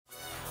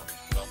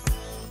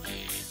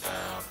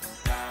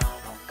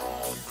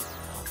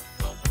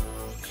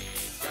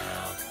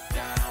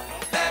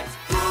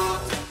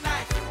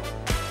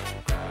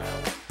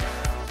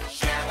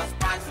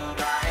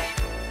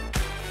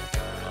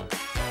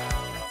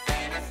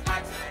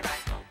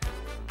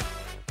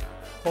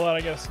Hold on,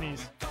 I gotta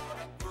sneeze.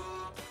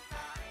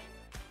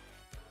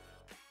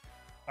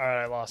 All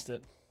right, I lost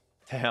it.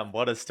 Damn,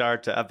 what a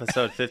start to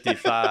episode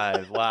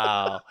 55.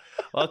 Wow.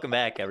 Welcome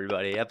back,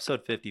 everybody.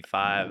 Episode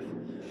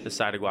 55, the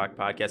Side of Guac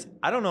podcast.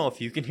 I don't know if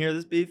you can hear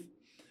this beef,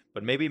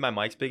 but maybe my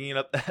mic's picking it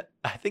up.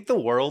 I think the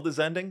world is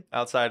ending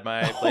outside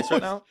my place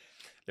right now.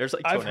 There's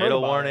like I've heard tornado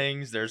about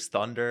warnings, there's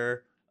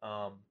thunder.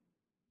 And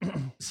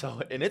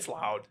it's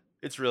loud.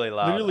 It's really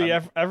loud. Literally,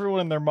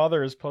 everyone and their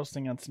mother is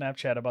posting on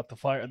Snapchat about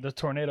the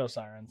tornado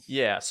sirens.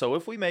 Yeah, so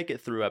if we make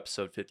it through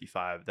episode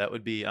 55, that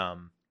would be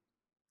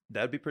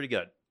pretty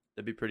good.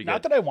 That'd be pretty good.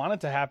 Not that I want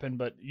it to happen,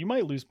 but you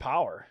might lose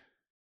power.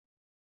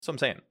 That's what I'm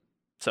saying.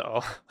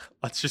 So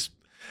let's just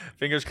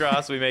fingers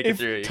crossed we make it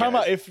through. Time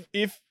out,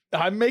 if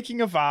I'm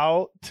making a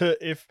vow to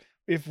if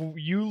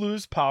you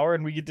lose power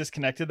and we get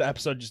disconnected, the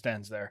episode just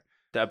ends there.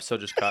 The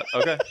episode just cut.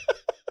 Okay.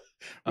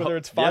 Whether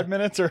it's 5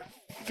 minutes or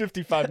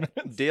 55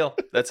 minutes. Deal.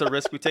 That's a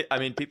risk we take. I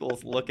mean, people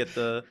look at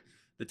the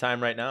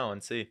time right now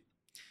and see.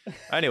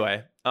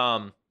 Anyway,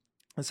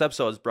 this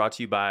episode is brought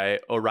to you by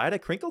Ore-Ida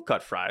Crinkle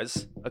Cut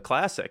Fries, a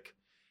classic,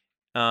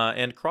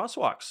 and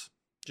crosswalks,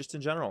 just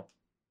in general.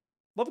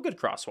 Love a good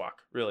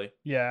crosswalk, really.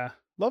 Yeah,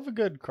 love a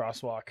good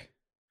crosswalk.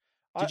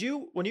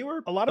 When you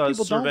were a lot of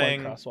people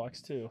surveying, don't like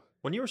crosswalks too.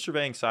 When you were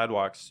surveying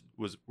sidewalks,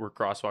 were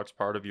crosswalks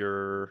part of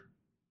your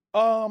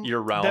realm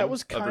that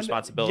was of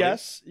responsibility?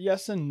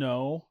 Yes and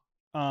no.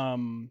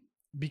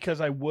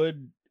 Because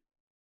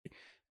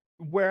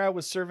where I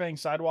was surveying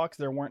sidewalks,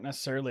 there weren't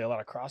necessarily a lot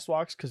of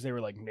crosswalks because they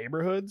were like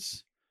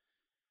neighborhoods.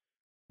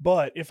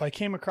 But if I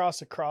came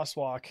across a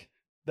crosswalk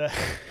that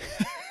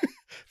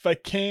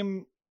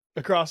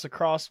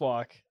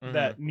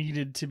that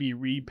needed to be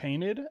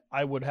repainted,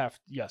 I would have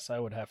to.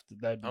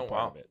 That'd be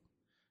part of it.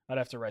 I'd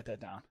have to write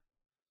that down.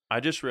 I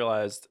just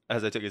realized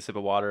as I took a sip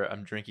of water,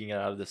 I'm drinking it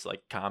out of this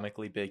like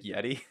comically big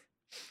Yeti,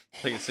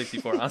 like a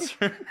 64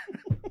 ouncer.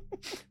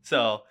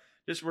 So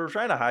we're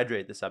trying to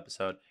hydrate this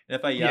episode. And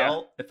if I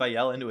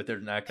yell into it,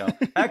 there's an echo.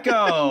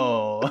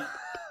 Echo.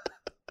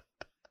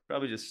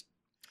 Probably just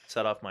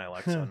set off my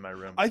Alexa in my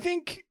room. I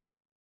think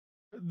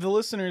the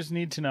listeners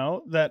need to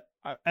know that,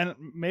 and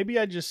maybe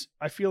I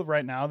feel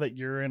right now that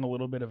you're in a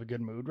little bit of a good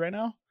mood right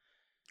now.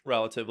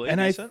 Relatively and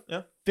decent,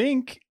 I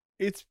think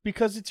it's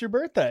because it's your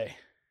birthday.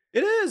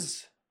 It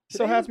is.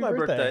 So happy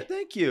birthday.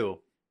 Thank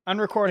you. On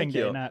recording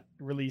day, not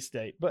release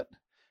date, but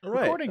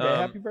recording day.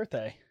 Happy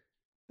birthday.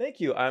 Thank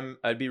you.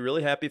 I'd be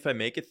really happy if I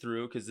make it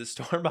through because this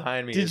storm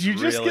behind me. Did you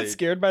just get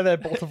scared by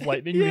that bolt of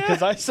lightning? Yeah.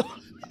 Because I saw.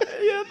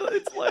 Yeah,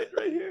 it's light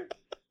right here.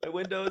 My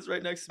window is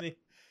right next to me.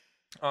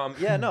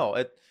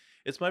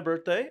 It's my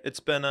birthday. It's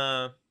been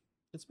a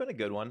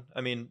good one. I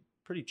mean,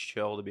 pretty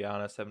chill to be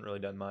honest. Haven't really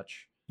done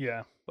much.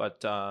 Yeah.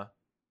 But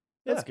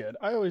that's good.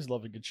 I always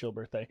love a good chill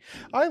birthday.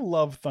 I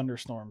love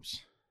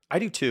thunderstorms. I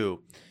do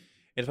too.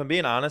 And if I'm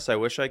being honest, I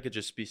wish I could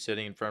just be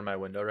sitting in front of my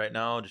window right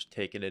now, just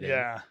taking it in.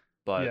 Yeah.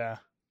 But yeah.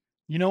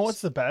 You know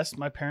what's the best?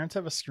 My parents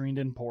have a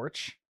screened-in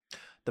porch.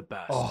 The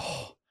best.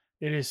 Oh,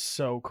 it is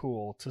so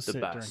cool to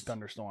sit during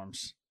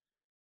thunderstorms.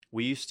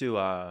 We used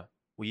to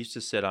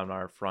sit on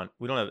our front.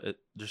 We don't have it,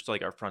 just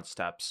like our front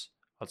steps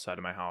outside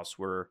of my house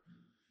where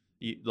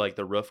like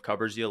the roof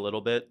covers you a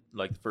little bit,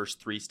 like the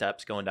first 3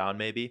 steps going down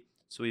maybe.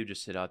 So we would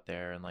just sit out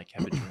there and like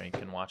have a drink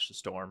and watch the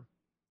storm.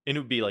 And it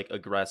would be like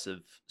aggressive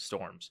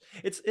storms.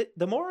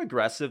 The more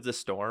aggressive the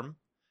storm,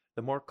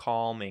 the more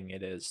calming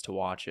it is to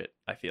watch it,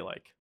 I feel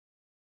like.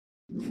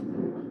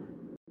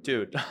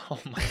 Dude, oh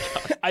my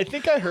god. I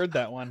think I heard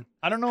that one.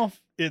 I don't know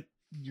if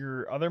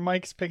your other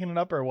mic's picking it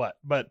up or what,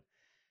 but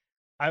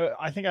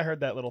I think I heard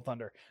that little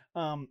thunder.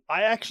 I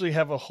actually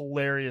have a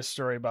hilarious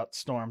story about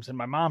storms, and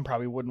my mom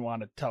probably wouldn't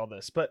want to tell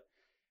this, but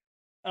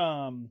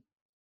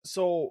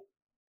so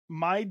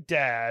my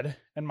dad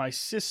and my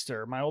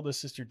sister, my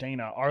oldest sister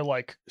Dana, are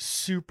like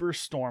super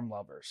storm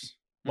lovers.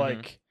 Mm-hmm.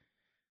 Like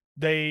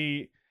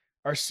they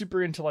are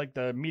super into like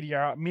the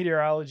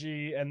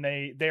meteorology, and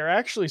they're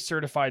actually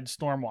certified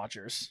storm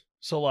watchers.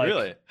 So like,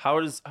 really, how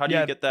do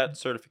you get that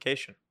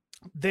certification?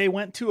 They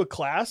went to a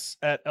class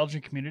at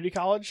Elgin Community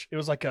College. It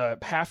was like a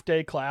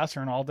half-day class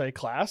or an all-day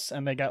class,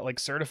 and they got like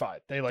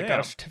certified. They like got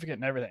a certificate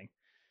and everything.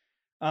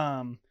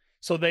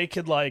 So they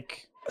could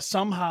like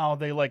somehow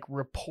they like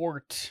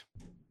report,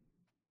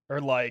 or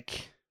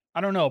like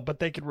I don't know, but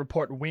they could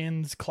report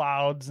winds,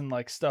 clouds, and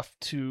like stuff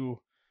to.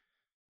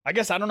 I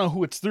guess I don't know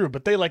who it's through,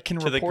 but they like can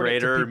report the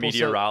greater it to people,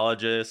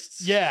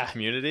 meteorologists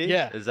community.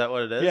 Yeah, is that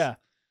what it is? Yeah.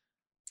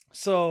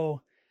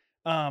 So,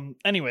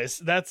 anyways,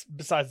 that's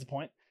besides the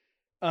point.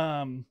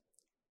 I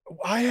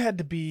had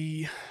to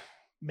be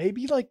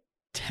maybe like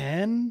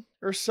 10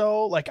 or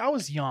so. Like I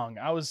was young.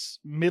 I was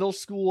middle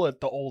school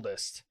at the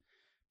oldest,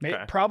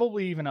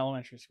 probably even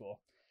elementary school.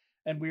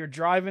 And we were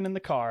driving in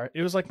the car.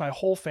 It was like my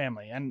whole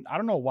family. And I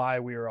don't know why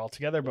we were all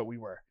together, but we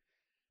were.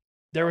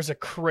 There was a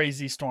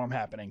crazy storm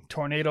happening.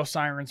 Tornado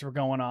sirens were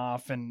going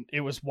off and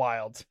it was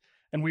wild.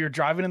 And we were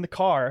driving in the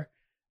car,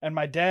 and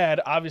my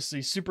dad,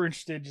 obviously super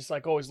interested, just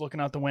like always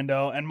looking out the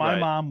window. And my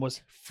mom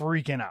was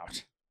freaking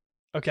out.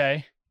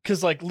 Okay.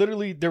 because like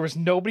literally there was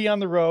nobody on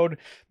the road.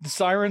 The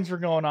sirens were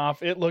going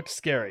off. It looked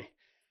scary.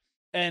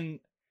 And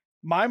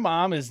my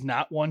mom is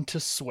not one to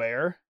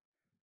swear,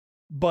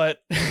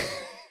 but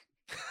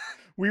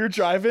we were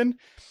driving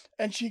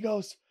and she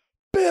goes,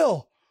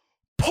 Bill,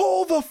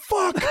 pull the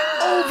fuck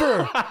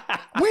over.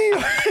 We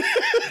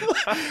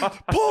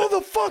pull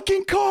the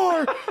fucking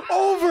car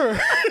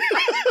over.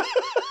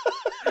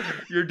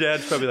 Your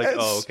dad's probably like,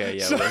 oh, okay,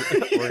 yeah,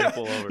 we're gonna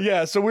pull over.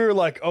 Yeah, so we were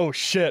like, oh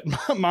shit,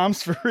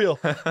 mom's for real.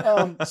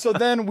 So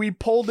then we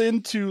pulled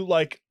into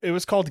like, it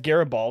was called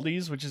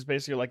Garibaldi's, which is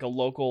basically like a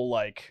local,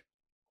 like,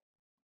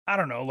 I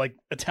don't know, like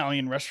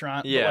Italian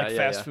restaurant, but like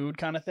fast food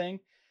kind of thing.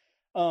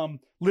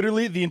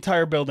 Literally the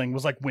entire building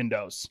was like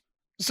windows.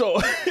 So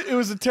it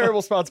was a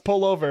terrible spot to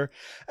pull over.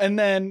 And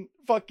then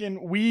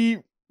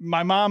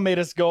my mom made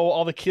us go,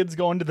 all the kids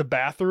go into the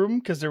bathroom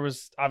because there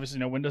was obviously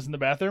no windows in the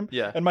bathroom.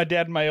 Yeah. And my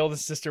dad and my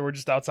oldest sister were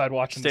just outside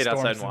watching the storms.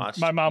 Stayed outside and watched.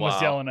 My mom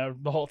was yelling at her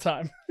the whole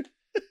time.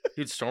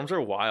 Dude, storms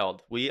are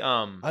wild.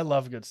 I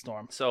love a good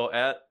storm. So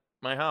at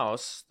my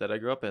house that I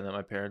grew up in, that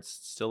my parents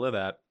still live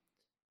at,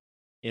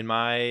 in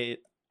my,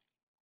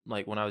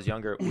 like when I was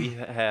younger, we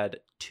had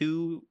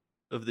 2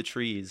 of the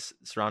trees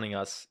surrounding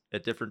us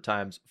at different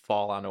times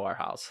fall onto our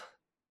house.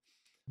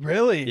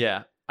 Really?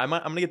 Yeah. I'm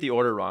gonna get the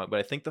order wrong, but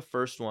I think the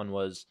first one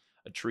was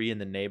a tree in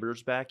the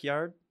neighbor's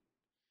backyard.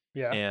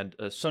 Yeah. And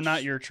so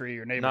not your tree,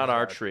 your neighbor's not our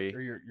yard, tree. or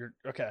your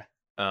okay.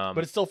 But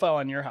it still fell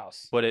on your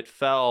house. But it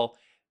fell.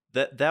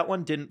 That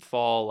one didn't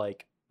fall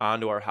like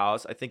onto our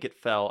house. I think it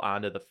fell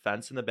onto the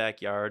fence in the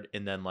backyard,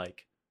 and then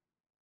like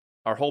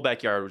our whole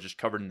backyard was just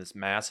covered in this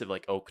massive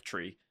like oak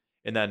tree,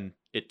 and then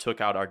it took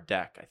out our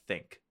deck, I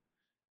think.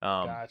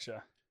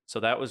 Gotcha. So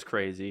that was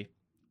crazy.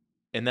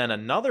 And then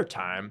another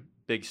time,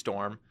 big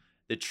storm,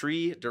 the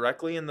tree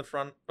directly in the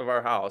front of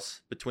our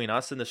house, between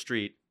us and the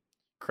street,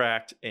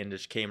 cracked and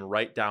just came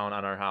right down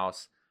on our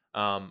house.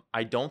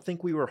 I don't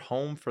think we were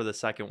home for the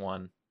second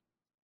one.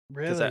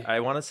 Really? Because I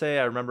want to say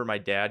I remember my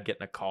dad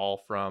getting a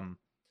call from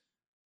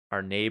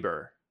our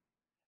neighbor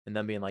and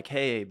then being like,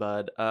 hey,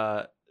 bud,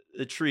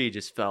 the tree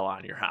just fell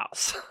on your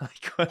house.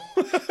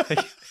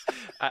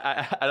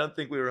 I don't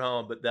think we were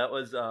home, but that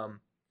was...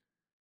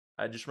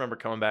 I just remember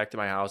coming back to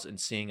my house and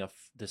seeing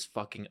this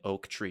fucking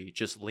oak tree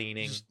just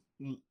leaning...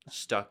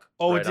 stuck.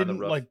 Oh, right it didn't on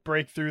the roof. like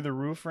break through the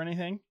roof or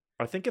anything?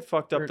 I think it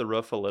fucked up the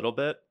roof a little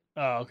bit.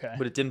 Oh, okay.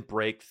 But it didn't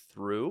break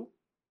through.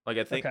 Like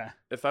I think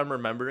if I'm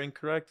remembering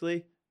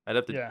correctly, I'd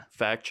have to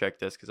fact check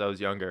this because I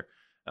was younger.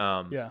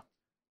 Yeah.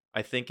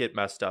 I think it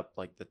messed up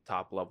like the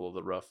top level of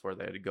the roof where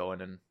they had to go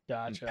in and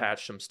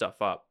patch some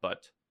stuff up.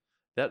 But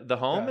that the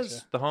home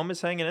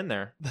is hanging in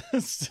there.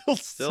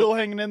 still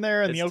hanging in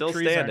there, and the oak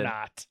trees standing. are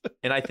not.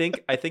 And I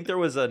think there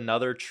was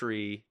another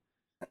tree.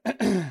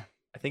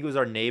 I think it was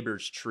our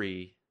neighbor's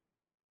tree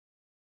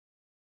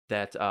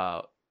that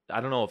I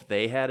don't know if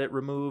they had it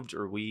removed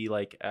or we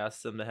like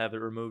asked them to have it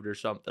removed or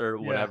something or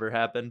whatever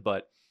happened,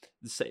 but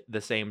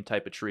the same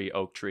type of tree,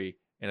 oak tree.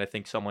 And I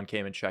think someone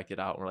came and checked it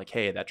out and we're like,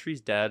 hey, that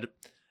tree's dead.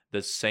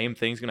 The same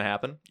thing's going to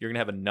happen. You're going to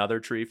have another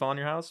tree fall on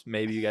your house.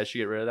 Maybe you guys should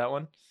get rid of that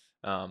one.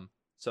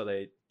 So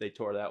they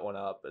tore that one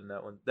up, and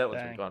that one's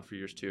been gone for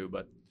years too,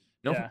 but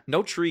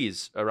no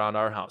trees around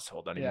our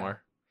household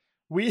anymore.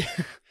 Yeah.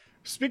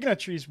 Speaking of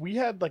trees, we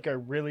had like a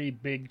really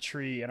big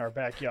tree in our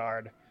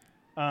backyard.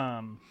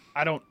 Hold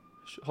on.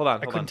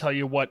 I couldn't tell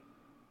you what.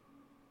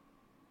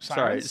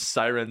 Sorry,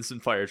 sirens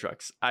and fire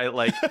trucks. I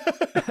like.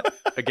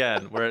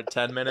 Again, we're at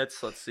 10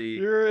 minutes. Let's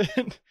see.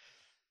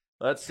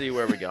 Let's see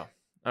where we go.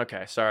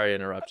 Okay, sorry I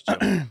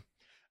interrupted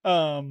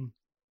you.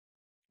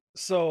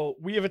 So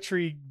we have a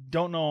tree.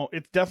 Don't know.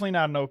 It's definitely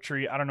not an oak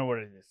tree. I don't know what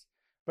it is.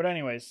 But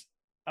anyways,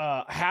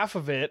 half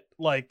of it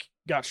like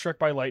got struck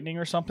by lightning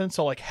or something,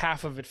 so like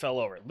half of it fell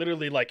over,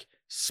 literally like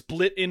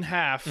split in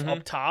half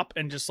up top,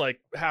 and just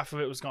like half of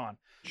it was gone.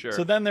 Sure.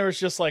 So then there was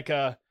just like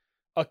a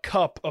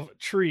cup of a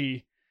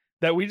tree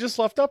that we just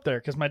left up there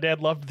because my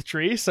dad loved the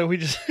tree, so we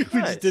just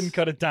didn't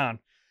cut it down.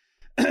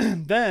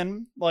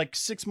 Then like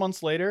 6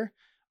 months later,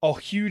 a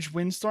huge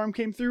windstorm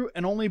came through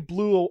and only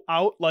blew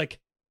out like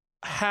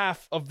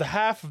half of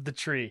the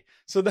tree.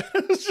 So that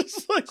was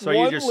just like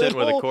you're just sitting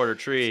with a quarter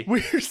tree.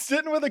 We were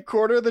sitting with a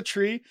quarter of the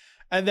tree.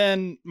 And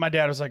then my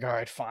dad was like, all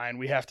right, fine,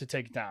 we have to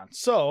take it down.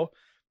 So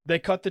they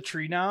cut the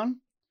tree down,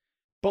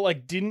 but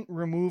like didn't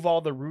remove all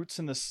the roots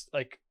in this.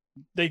 Like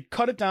they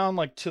cut it down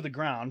like to the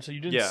ground. So you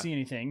didn't see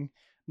anything. And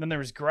then there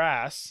was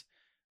grass.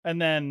 And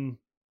then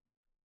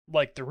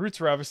like the roots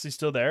were obviously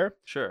still there.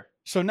 Sure.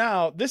 So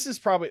now it's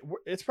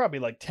probably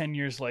like 10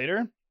 years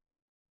later.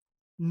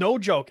 No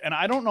joke. And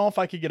I don't know if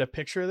I could get a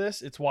picture of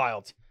this. It's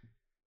wild.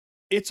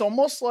 It's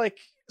almost like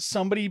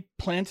somebody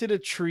planted a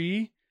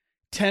tree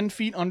 10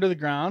 feet under the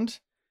ground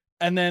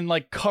and then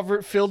like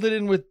filled it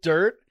in with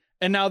dirt.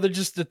 And now they're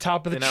just the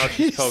top of the tree. Now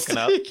it's just poking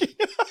up.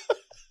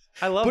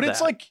 I love that. But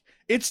it's like,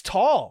 it's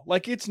tall.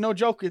 Like it's no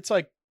joke. It's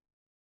like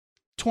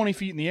 20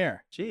 feet in the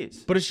air.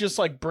 Jeez. But it's just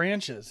like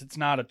branches. It's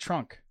not a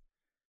trunk.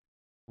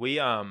 We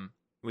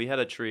had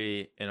a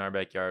tree in our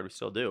backyard. We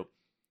still do.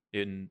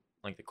 In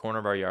like the corner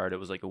of our yard, it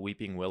was like a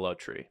weeping willow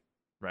tree,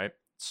 right?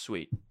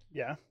 Sweet.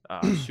 Yeah.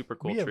 Super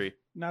cool We have tree.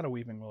 not a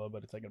weeping willow,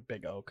 but it's like a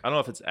big oak. I don't know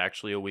if it's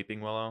actually a weeping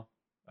willow,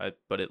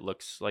 but it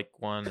looks like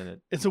one,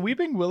 and It's a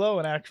weeping willow,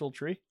 an actual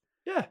tree,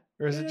 yeah.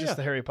 or is Yeah, it yeah, just yeah.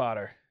 the Harry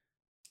Potter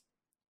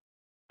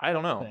I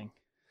don't know. thing?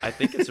 I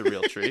think it's a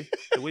real tree,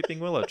 the weeping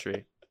willow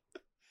tree,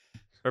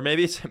 or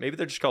maybe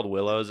they're just called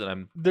willows,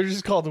 and They're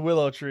just called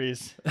willow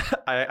trees.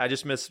 I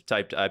just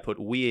mistyped. I put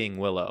weeing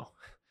willow,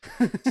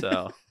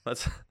 so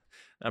let's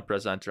not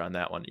press enter on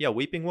that one. Yeah,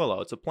 weeping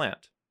willow. It's a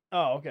plant.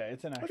 Oh, okay.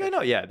 It's an actual. Okay,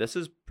 no, yeah, this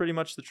is pretty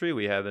much the tree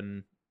we have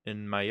in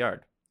my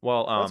yard.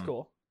 Well, That's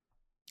cool.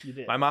 You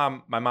did. my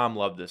mom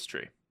loved this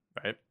tree,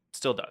 right?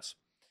 Still does,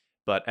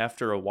 but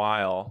after a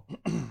while,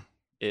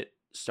 it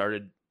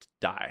started to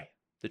die.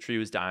 The tree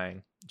was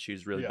dying. She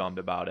was really Yeah. bummed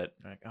about it.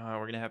 Like, oh,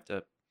 we're gonna have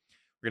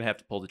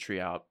to pull the tree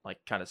out. Like,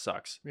 kind of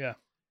sucks. Yeah.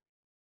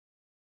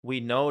 We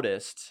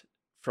noticed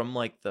from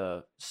like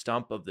the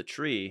stump of the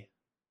tree,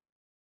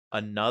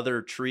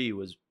 another tree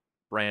was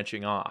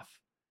branching off.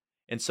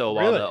 And so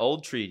while Really? the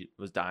old tree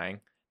was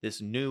dying,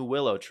 this new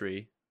willow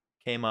tree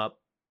came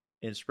up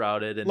and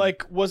sprouted. And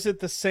Like, was it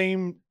the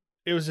same?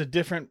 It was a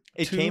different.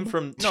 it came tube?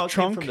 from it came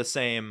trunk. from the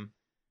same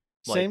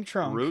like, Same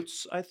trunk.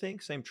 roots, I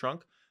think, same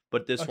trunk.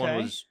 But this one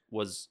Okay.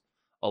 was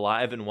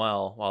alive and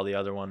well while the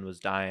other one was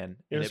dying.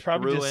 It And was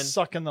probably grew just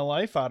sucking the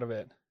life out of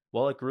it.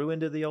 well, it grew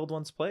into the old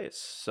one's place.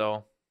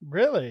 So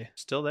Really?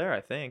 still there, I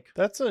think.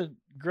 That's a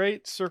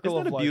great circle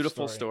Isn't that of a life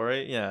beautiful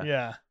story? Yeah.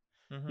 Yeah.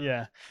 Mhm.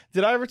 Yeah.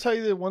 Did I ever tell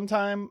you that one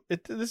time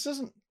it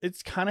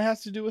kind of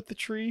has to do with the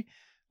tree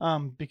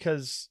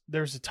because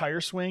there's a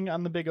tire swing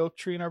on the big oak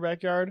tree in our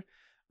backyard.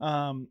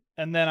 And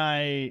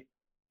then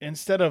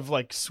instead of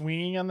like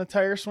swinging on the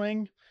tire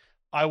swing,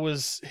 I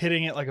was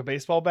hitting it like a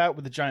baseball bat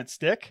with a giant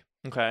stick.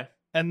 Okay.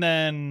 And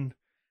then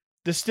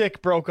the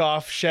stick broke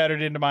off,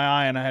 shattered into my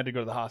eye, and I had to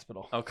go to the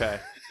hospital. Okay.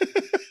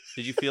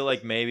 Did you feel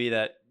like maybe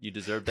that you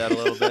deserved that a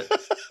little bit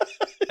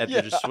after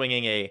Yeah. just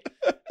swinging a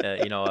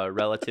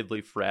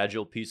relatively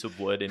fragile piece of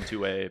wood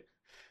into a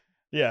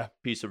Yeah.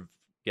 piece of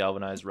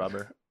galvanized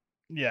rubber?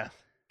 Yeah.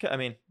 I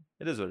mean,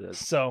 it is what it is.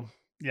 So,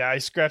 yeah, I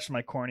scratched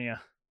my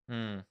cornea.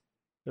 Hmm.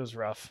 It was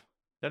rough.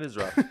 That is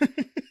rough.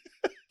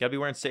 Gotta be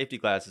wearing safety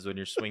glasses when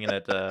you're swinging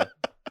at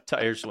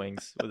tire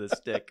swings with a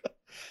stick.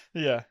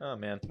 Yeah. Oh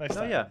man. Nice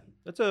No, time. yeah.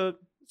 It's a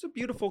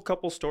beautiful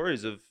couple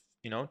stories of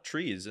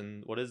trees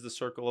and what is the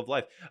circle of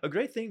life. A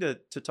great thing to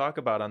talk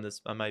about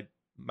on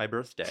my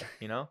birthday.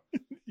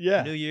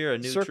 Yeah. New year, a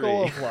new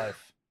Circle tree. of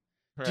life.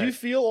 Right. Do you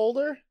feel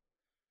older?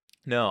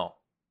 No,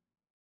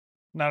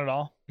 Not at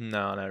all.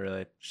 not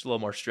really. Just a little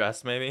more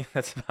stressed, maybe.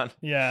 That's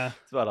Yeah.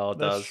 about all it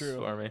That's does true.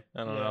 for me.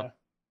 I don't know.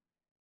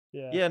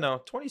 Yeah. Yeah,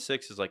 no.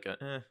 26 is like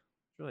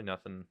really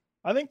nothing.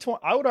 I think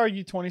I would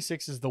argue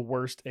 26 is the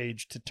worst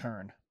age to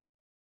turn.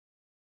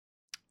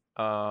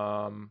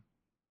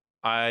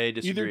 I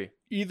disagree.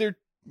 Either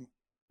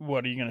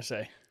what are you going to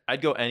say?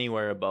 I'd go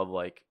anywhere above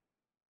like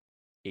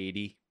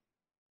 80.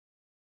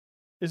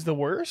 Is the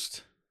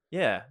worst?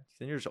 Yeah,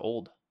 then you're just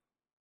old.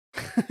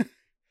 Yeah,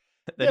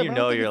 Then but I don't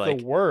think you're it's like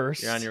the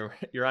worst.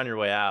 you're on your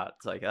way out.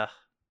 It's like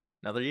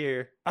another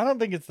year. I don't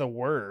think it's the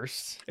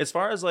worst. As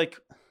far as like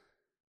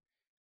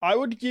I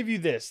would give you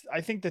this.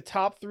 I think the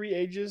top 3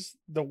 ages,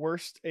 the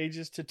worst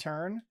ages to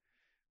turn,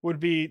 would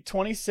be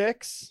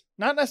 26,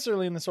 not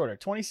necessarily in this order.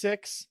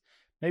 26,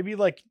 maybe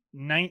like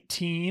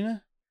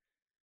 19,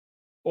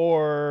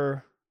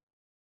 or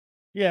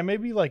yeah,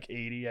 maybe like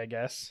 80, I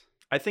guess.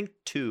 I think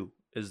 2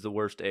 is the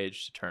worst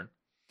age to turn.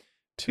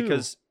 2.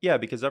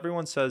 Because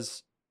everyone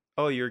says,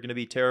 "Oh, you're going to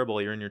be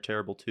terrible. You're in your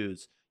terrible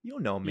 2s." You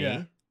don't know me.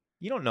 Yeah.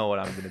 You don't know what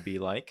I'm going to be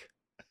like.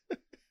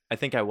 I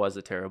think I was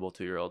a terrible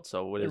 2-year-old,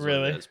 so it is what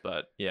Really? it is.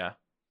 But yeah,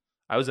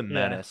 I was a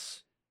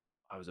menace.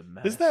 I was a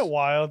menace. Isn't that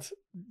wild?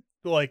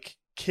 Like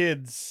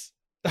kids,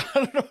 I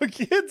don't know.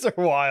 Kids are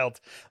wild.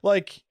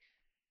 Like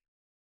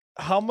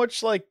how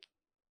much like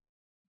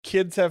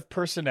kids have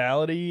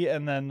personality,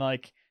 and then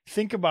like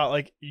think about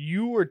like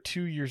you were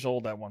 2 years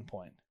old at one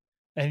point,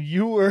 and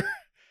you were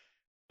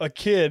a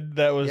kid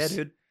that was Yeah,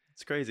 dude.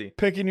 It's crazy.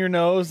 picking your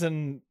nose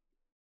and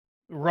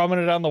rubbing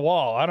it on the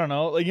wall. I don't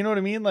know. Like, you know what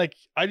I mean? Like,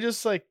 I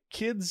just like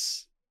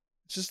kids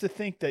just to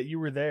think that you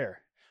were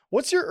there.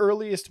 What's your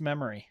earliest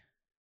memory?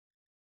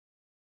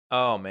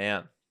 Oh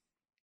man.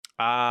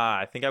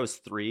 I think I was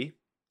 3.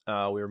 We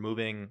were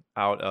moving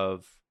out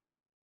of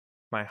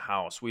my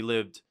house.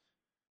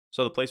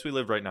 So the place we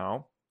live right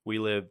now, we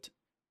lived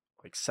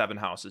like 7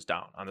 houses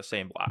down on the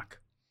same block.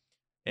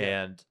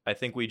 Yeah. And I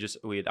think we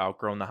had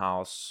outgrown the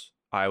house.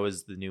 I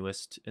was the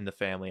newest in the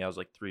family. I was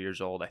like 3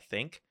 years old, I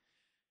think.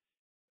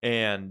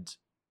 And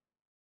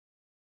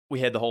we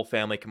had the whole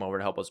family come over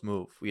to help us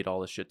move. We had all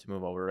this shit to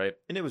move over, right?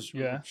 And it was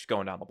Yeah. just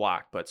going down the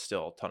block, but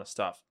still a ton of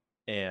stuff.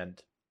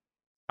 And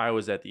I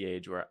was at the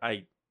age where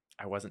I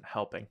wasn't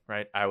helping,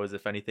 right? I was,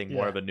 if anything,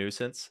 more Yeah. of a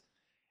nuisance.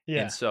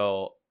 Yeah. And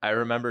so I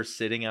remember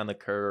sitting on the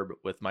curb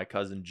with my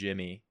cousin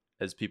Jimmy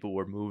as people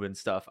were moving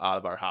stuff out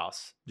of our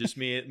house. Just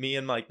me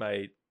and like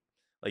my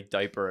like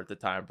diaper at the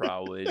time,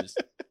 probably just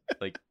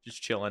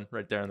chilling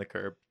right there on the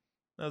curb.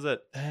 That was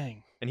it.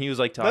 Dang. And he was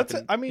like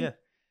talking. I mean, yeah.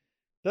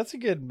 that's a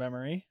good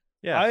memory.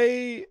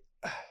 Yeah.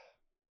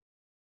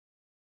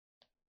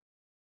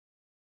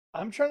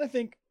 I'm trying to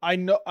think. I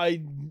know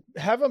I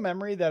have a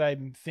memory that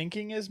I'm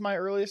thinking is my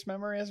earliest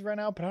memory as of right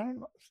now, but I don't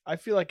know. I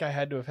feel like I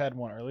had to have had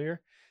one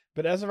earlier.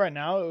 But as of right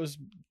now,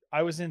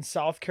 I was in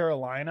South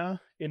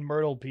Carolina in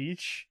Myrtle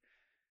Beach,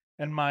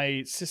 and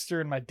my sister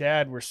and my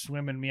dad were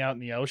swimming me out in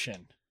the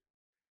ocean.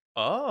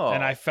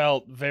 And I Oh,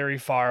 felt very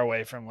far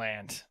away from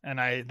land. And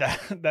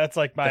that's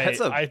like that's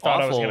a I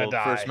thought I was gonna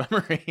awful first die.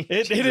 memory.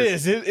 It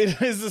Jesus. is.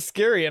 It is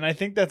scary, and I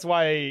think that's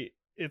why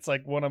it's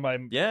like one of my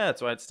Yeah,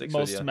 that's why it sticks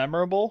with most you.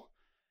 memorable.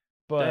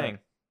 But Dang.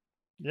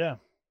 yeah.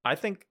 I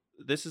think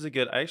this is a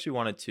good. I actually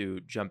wanted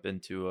to jump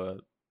into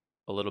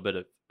a little bit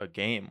of a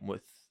game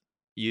with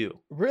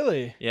you.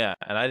 Really? Yeah,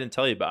 and I didn't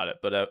tell you about it,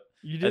 but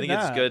You I did think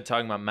it's not. good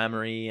talking about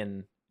memory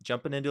and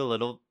jumping into a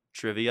little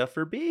trivia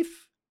for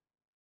beef.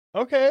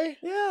 Okay.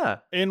 Yeah.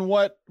 In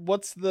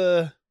what's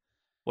the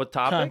What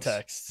topics?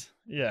 context?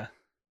 Yeah.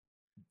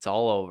 It's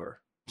all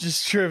over.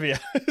 Just trivia.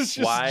 It's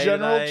just Why did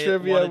general I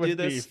trivia want to do with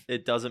this? beef.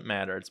 It doesn't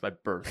matter. It's my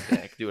birthday.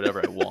 I can do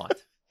whatever I want.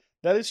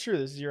 That is true.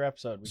 This is your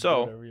episode. We can do So-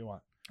 whatever you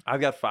want.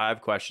 I've got 5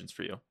 questions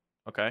for you.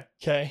 Okay.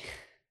 Okay.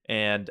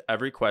 And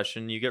every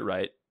question you get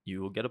right,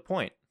 you will get a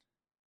point.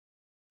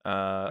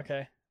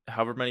 Okay.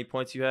 However many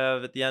points you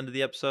have at the end of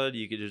the episode,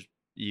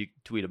 you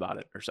tweet about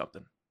it or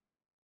something.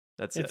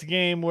 That's It's it. a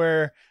game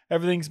where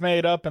everything's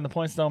made up and the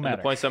points don't And matter.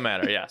 the points don't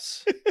matter.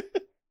 Yes.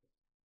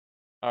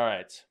 All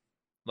right.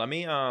 Let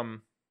me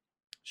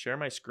share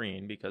my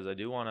screen because I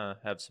do want to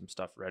have some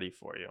stuff ready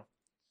for you.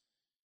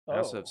 I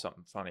also have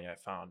something funny I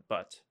found,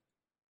 but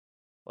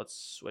let's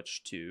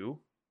switch to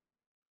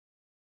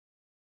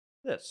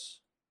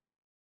this.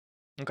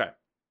 Okay.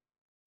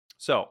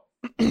 So,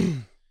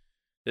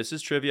 this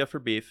is trivia for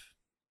beef.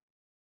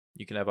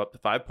 You can have up to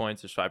 5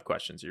 points. There's 5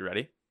 questions. Are you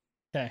ready?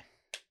 Okay.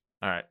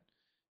 All right.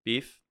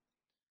 Beef,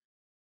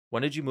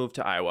 when did you move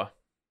to Iowa?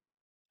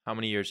 How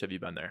many years have you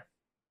been there?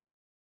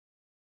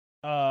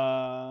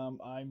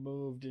 I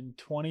moved in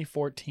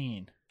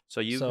 2014. So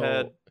you've So-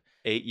 had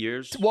 8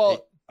 years?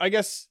 Well, I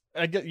guess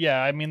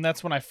yeah, I mean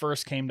that's when I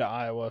first came to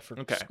Iowa for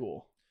Okay.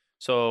 school.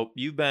 So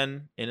you've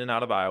been in and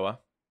out of Iowa,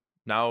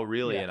 now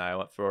really Yeah. in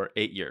Iowa for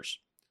 8 years.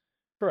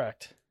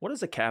 Correct. What is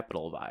the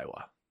capital of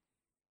Iowa?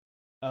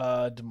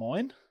 Des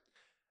Moines?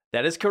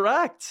 That is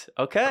correct.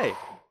 Okay.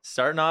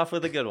 Starting off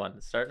with a good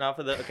one.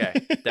 Okay.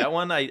 That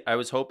one, I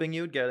was hoping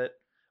you'd get it,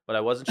 but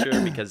I wasn't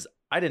sure because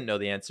I didn't know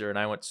the answer and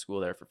I went to school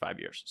there for 5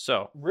 years.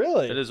 So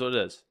Really? it is what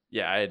it is.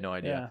 Yeah, I had no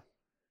idea. Yeah.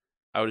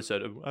 I would have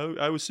said,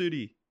 Iowa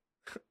City.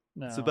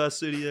 No. It's the best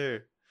city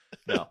there.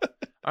 No.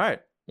 All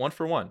right. 1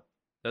 for 1.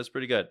 That's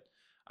pretty good.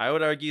 I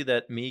would argue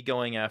that me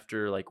going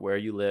after like where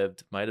you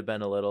lived might have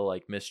been a little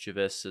like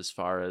mischievous as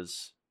far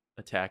as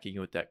attacking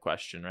you with that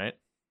question, right?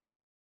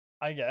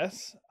 I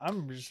guess.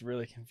 I'm just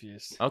really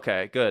confused.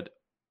 Okay, good.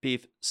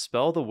 Beef,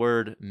 spell the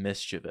word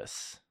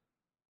mischievous.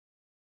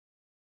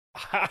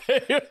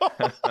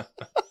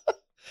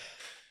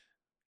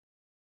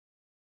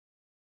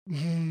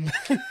 Can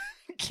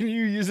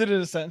you use it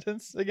in a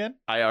sentence again?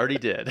 I already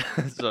did.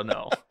 So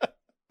no.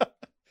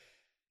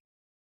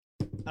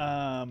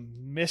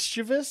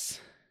 Mischievous?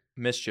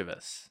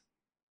 Mischievous.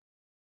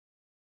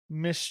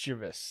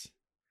 Mischievous.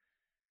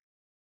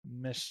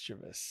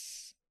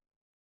 Mischievous.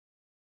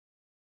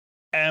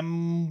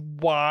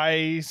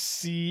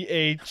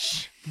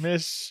 MYCH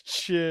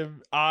mischief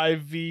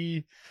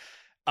IV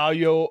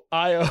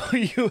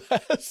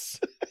IOUS.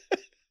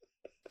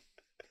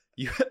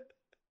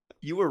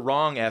 You were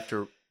wrong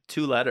after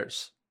 2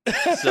 letters.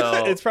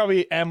 So It's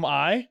probably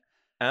MI.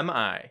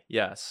 M-I,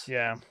 yes.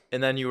 Yeah.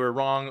 And then you were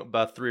wrong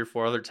about 3 or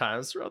 4 other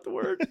times throughout the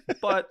word,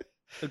 but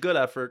a good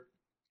effort.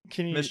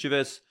 Can you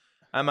Mischievous,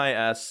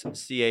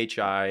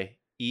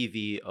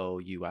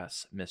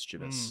 MISCHIEVOUS,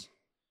 mischievous.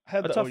 I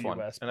had A the tough OUS one,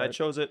 part. and I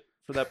chose it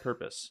for that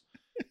purpose.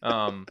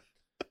 And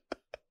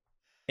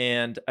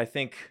I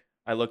think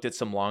I looked at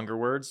some longer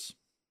words,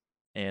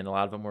 and a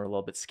lot of them were a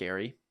little bit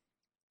scary,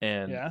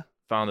 and Yeah.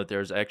 found that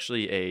there's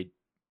actually a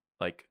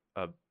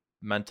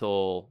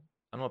mental,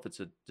 I don't know if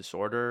it's a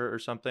disorder or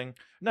something,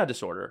 not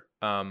disorder,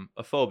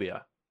 a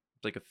phobia.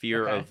 It's like a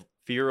fear Okay.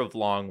 of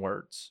long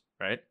words,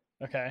 right?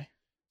 Okay.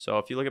 So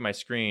if you look at my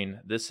screen,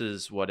 this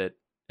is what it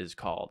is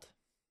called.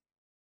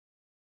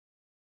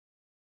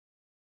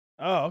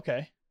 Oh,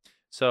 okay.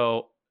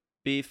 So,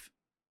 Beef,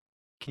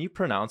 can you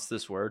pronounce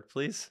this word,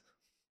 please?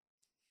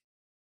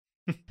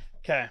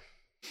 Okay.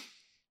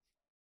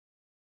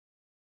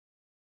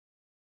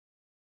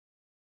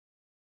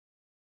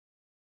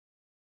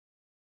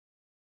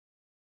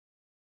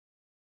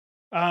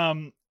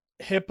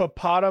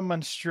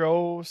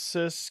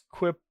 Hippopotamonstrosis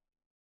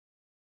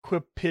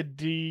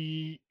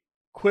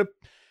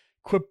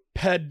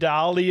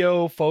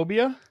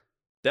quipedaliophobia.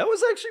 That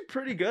was actually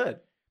pretty good.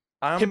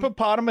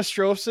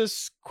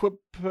 Hippopotamonstrosis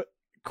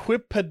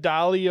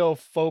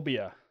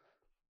quipedaliophobia.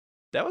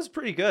 That was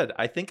pretty good.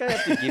 I think I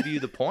have to give you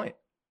the point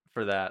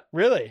for that.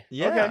 Really?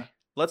 Yeah. Okay.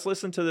 Let's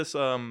listen to this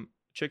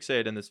chick say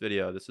it in this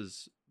video.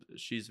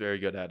 She's very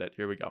good at it.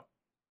 Here we go.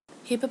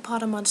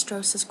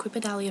 Hippopotamonstrosis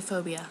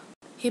quipedaliophobia.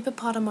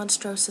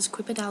 Hippopotamonstrosis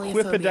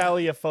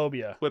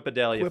Quipedaliophobia.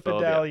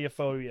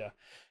 Quipedaliophobia.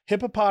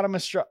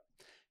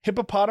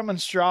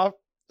 Hippopotamonstrosis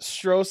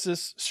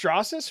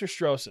Strausis or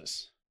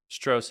Strosis?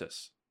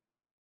 Strosis.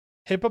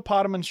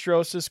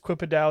 Hippopotamonstrosis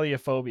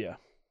quipedaliophobia.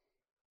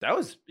 That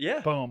was,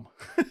 yeah. Boom.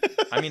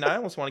 I mean, I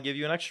almost want to give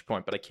you an extra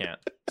point, but I can't.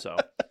 So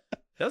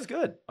that was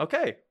good.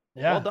 Okay.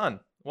 Yeah. Well done.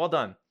 Well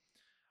done.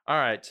 All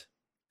right.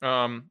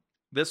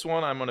 This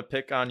one I'm going to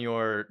pick on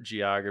your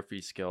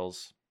geography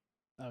skills.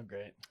 Oh,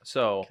 great.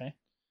 So Okay.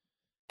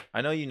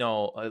 I know you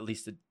know at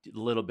least a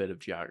little bit of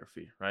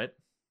geography, right?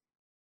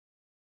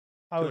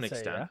 I To would an say,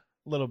 extent. yeah,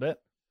 a little bit.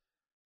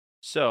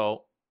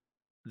 So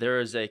there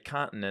is a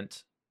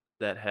continent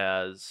that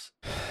has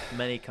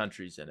many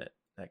countries in it.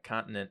 That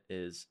continent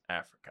is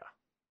Africa.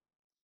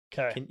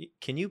 Okay.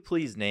 Can you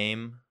please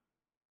name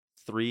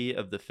 3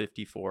 of the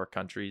 54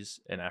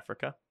 countries in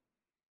Africa?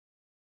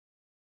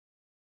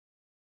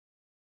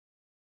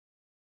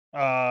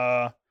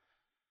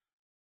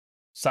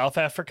 South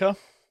Africa,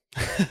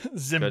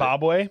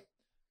 Zimbabwe,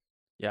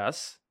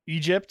 Yes.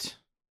 Egypt,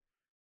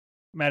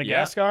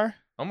 Madagascar.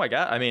 Oh my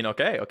God. I mean,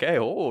 okay.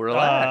 Oh,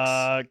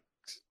 relax.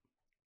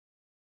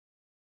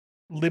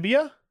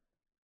 Libya.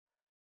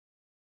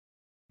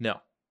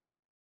 No.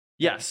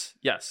 Yes.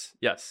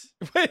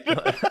 Wait.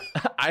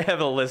 I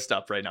have a list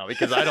up right now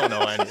because I don't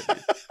know any of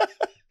these.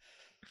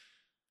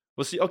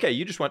 Well, see, okay,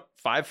 you just went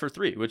 5 for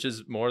 3, which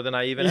is more than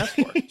I even asked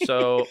for.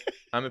 So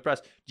I'm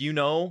impressed. Do you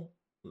know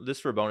this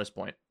for a bonus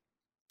point?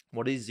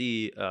 What is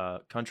the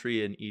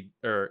country in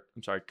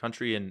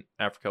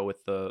Africa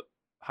with the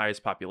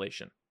highest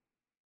population?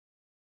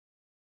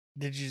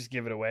 Did you just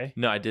give it away?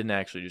 No, I didn't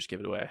actually just give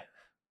it away.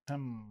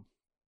 I'm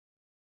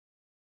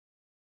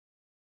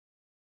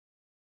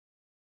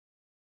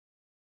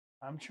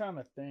trying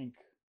to think.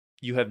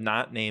 You have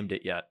not named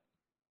it yet.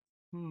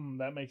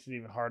 That makes it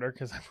even harder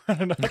because I'm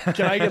running up.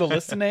 Can I get a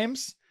list of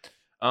names?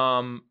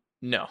 No,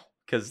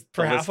 because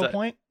For half a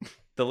point?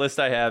 The list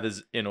I have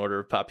is in order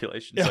of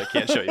population, so I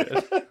can't show you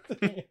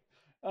it.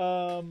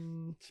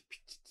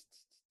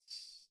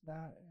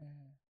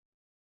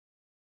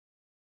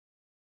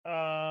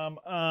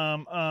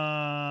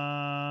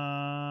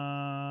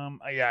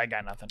 Yeah, I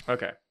got nothing.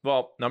 Okay.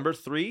 Well, number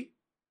 3,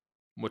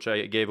 which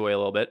I gave away a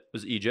little bit,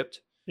 was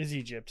Egypt. Is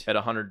Egypt at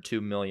 102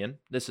 million.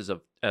 This is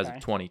as of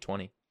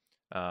 2020.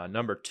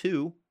 Number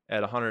 2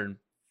 at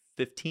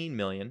 115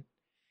 million.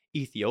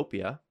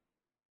 Ethiopia.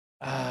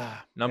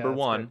 Number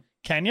 1. Good.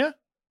 Kenya?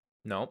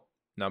 No.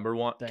 Number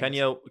 1.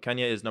 Dang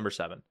Kenya is number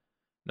 7.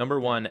 Number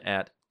 1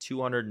 at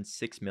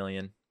 206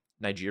 million.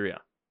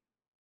 Nigeria.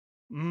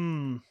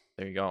 There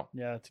you go.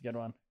 Yeah, that's a good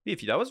one.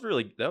 Beefy, that was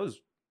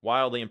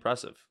wildly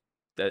impressive.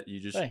 That you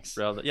just Thanks.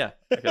 Yeah,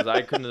 because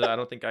I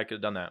don't think I could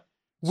have done that.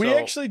 We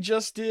actually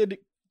just did.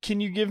 Can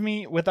you give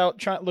me,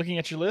 without looking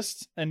at your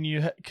list, and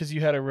because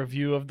you had a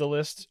review of the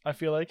list, I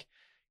feel like,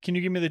 can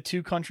you give me the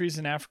 2 countries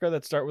in Africa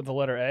that start with the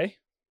letter A?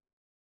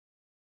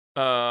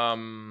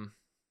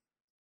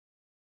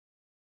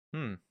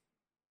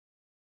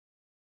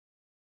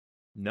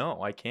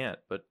 No, I can't.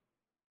 But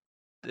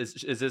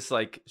is this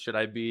like? Should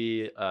I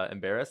be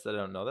embarrassed that I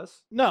don't know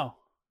this? No.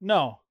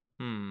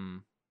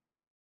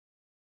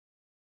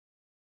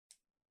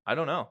 I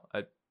don't know.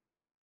 I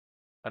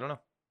don't know.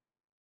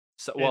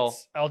 So,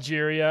 it's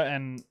Algeria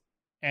and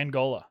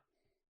Angola.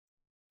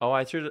 Oh,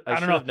 I should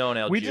have known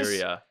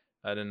Algeria.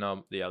 I didn't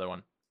know the other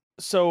one.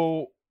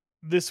 So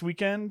this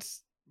weekend,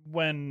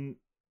 when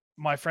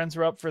my friends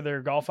were up for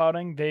their golf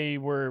outing, they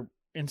were,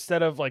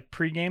 instead of like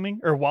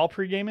pre-gaming or while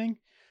pre-gaming,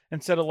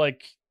 instead of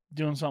like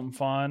doing something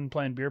fun,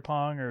 playing beer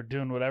pong or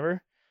doing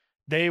whatever,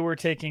 they were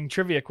taking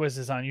trivia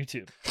quizzes on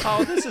YouTube.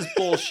 Oh, this is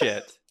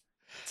bullshit.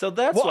 So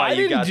that's why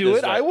you got this. I didn't do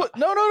it. Right.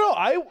 No.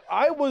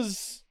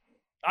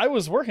 I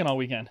was working all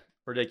weekend.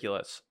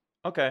 Ridiculous.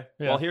 Okay.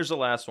 Yeah. Well, here's the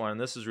last one.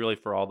 This is really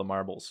for all the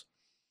marbles.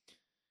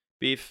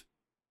 Beef,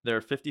 there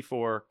are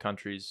 54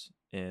 countries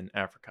in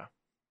Africa.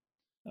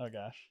 Oh,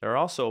 gosh. There are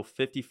also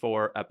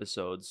 54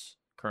 episodes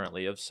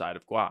currently of Side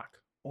of Guac.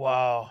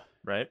 Wow.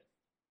 Right?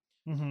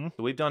 Mm-hmm.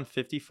 So we've done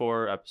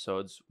 54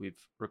 episodes. We've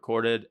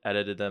recorded,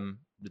 edited them.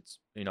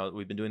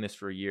 We've been doing this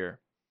for a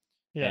year.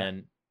 Yeah.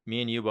 And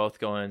me and you both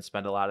go in and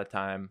spend a lot of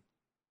time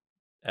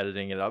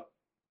editing it up,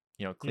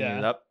 cleaning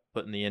it up,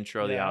 putting the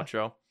intro, the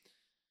outro.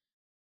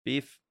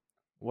 Beef,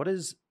 what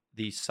is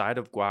the Side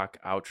of Guac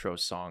outro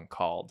song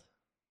called?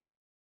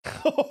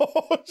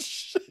 Oh,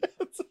 shit.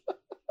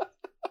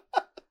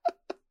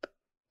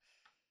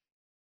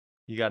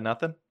 You got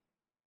nothing?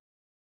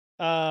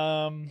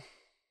 Yeah,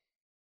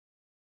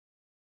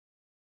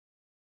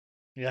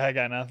 I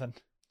got nothing.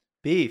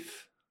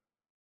 Beef,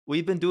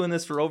 we've been doing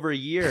this for over a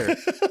year.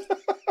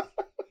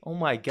 Oh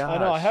my gosh. I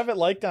know. I have it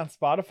liked on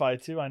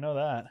Spotify too. I know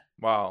that.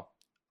 Wow.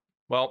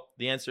 Well,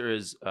 the answer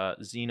is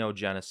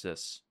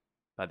Xenogenesis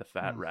by the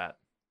Fat Rat.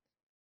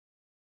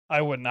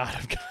 I would not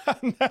have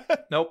gotten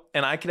that. Nope.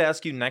 And I could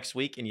ask you next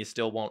week and you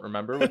still won't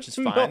remember, which is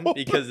fine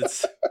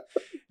because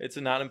it's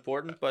not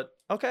important. But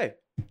okay.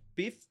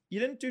 Beef, you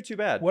didn't do too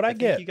bad. What'd I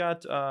get? You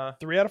got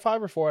 3 out of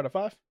 5 or 4 out of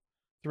 5?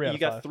 3 out of 5. You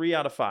got 3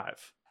 out of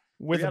 5.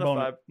 With 3 a out of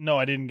bonus. 5. No,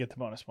 I didn't get the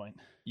bonus point.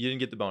 You didn't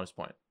get the bonus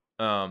point.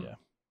 Yeah.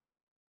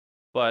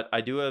 But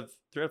I do have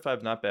 3 out of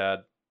 5, not bad,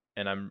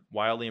 and I'm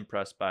wildly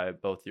impressed by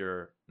both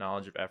your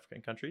knowledge of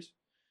African countries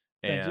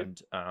Thank you.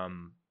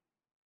 and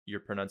your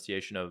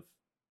pronunciation of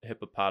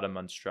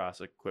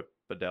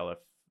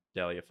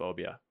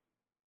hippopotamonstrosiquipedaliophobia,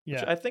 which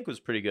Yeah. I think was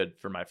pretty good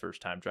for my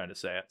first time trying to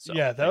say it. So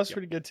yeah, that thank was you.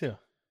 pretty good too.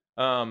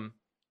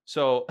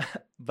 So,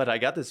 but I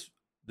got this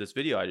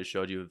video I just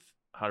showed you of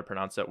how to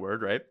pronounce that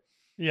word, right?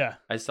 Yeah.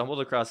 I stumbled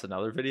across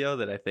another video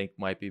that I think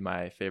might be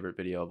my favorite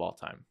video of all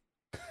time.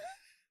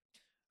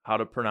 How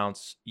to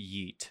pronounce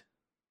yeet.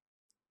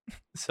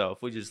 So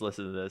if we just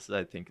listen to this,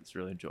 I think it's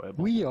really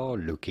enjoyable. We are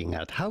looking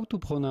at how to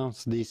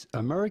pronounce this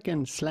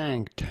American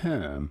slang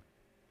term,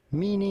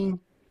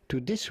 meaning to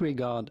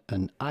disregard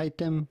an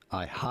item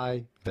at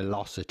high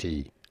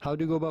velocity. How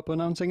do you go about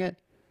pronouncing it?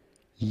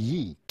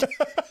 Yeet.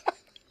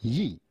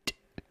 Yeet.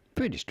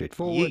 Pretty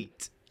straightforward.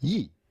 Yeet.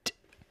 Yeet.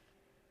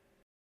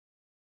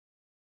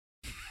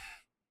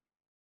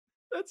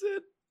 That's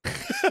it.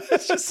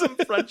 It's just some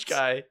French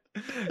guy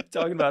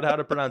talking about how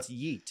to pronounce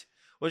yeet,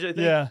 which I think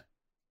Yeah.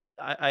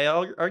 I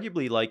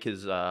arguably like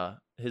his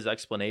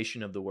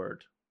explanation of the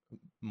word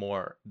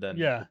more than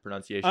Yeah. the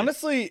pronunciation.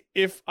 Honestly,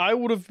 if I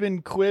would have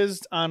been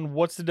quizzed on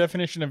what's the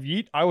definition of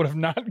yeet, I would have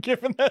not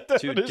given that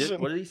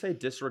definition. What did he say?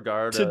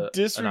 Disregard to an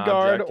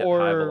disregard object at high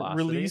or velocity?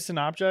 release an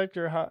object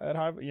or at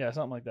high, yeah,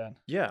 something like that.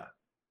 Yeah.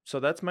 So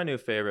that's my new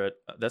favorite.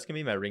 That's gonna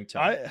be my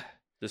ringtone.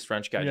 This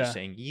French guy Yeah. just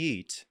saying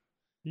yeet.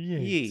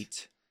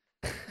 Yeet.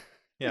 Yeet.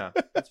 Yeah,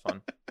 that's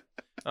fun.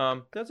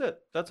 That's it.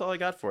 That's all I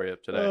got for you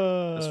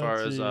today. As far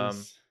as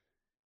jeez.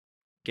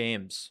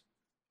 games.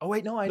 Oh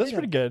wait, no, That's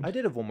pretty good. I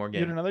did have one more You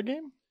had game. another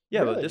game?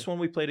 Yeah, but Really? this one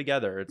we play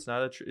together. It's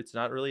not it's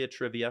not really a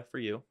trivia for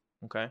you.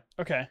 Okay.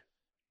 Okay.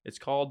 It's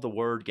called the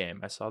word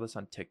game. I saw this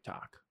on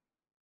TikTok.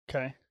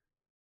 Okay.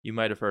 You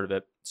might have heard of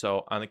it.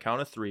 So on the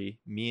count of 3,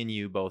 me and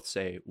you both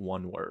say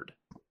one word.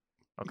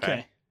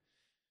 Okay.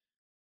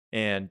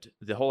 And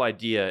the whole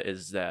idea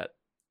is that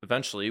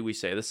eventually we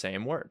say the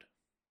same word.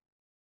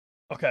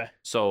 Okay.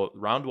 So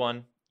round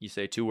 1, you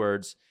say 2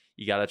 words.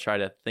 You got to try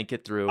to think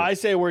it through. I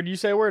say a word, you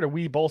say a word, or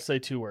we both say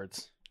 2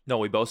 words? No,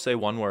 we both say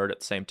one word at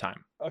the same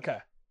time. Okay.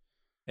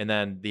 And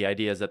then the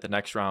idea is that the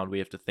next round we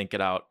have to think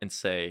it out and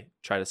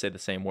try to say the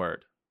same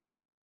word.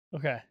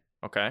 Okay.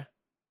 Okay?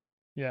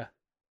 Yeah.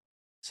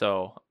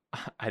 So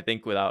I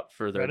think without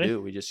further Ready?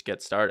 ado, we just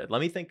get started. Let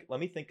me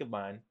think of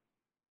mine.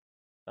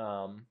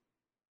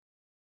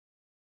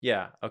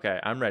 Yeah, okay,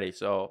 I'm ready.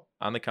 So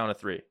on the count of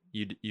 3,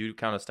 you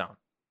count us down.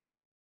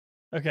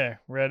 Okay.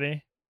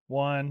 Ready?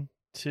 1,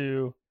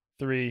 2,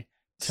 3.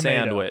 Tomato.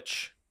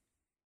 Sandwich.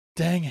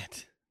 Dang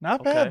it.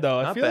 Not Okay, bad though.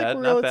 I not feel bad, like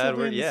we're not bad.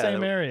 relatively in the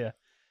same area.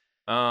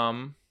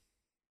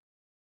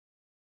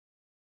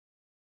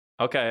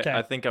 Okay, Okay.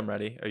 I think I'm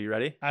ready. Are you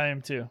ready? I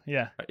am too.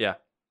 Yeah. Yeah.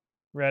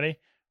 Ready?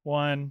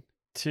 1,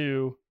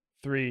 2,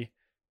 3.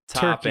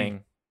 Topping.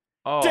 Turkey.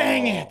 Oh.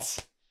 Dang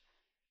it.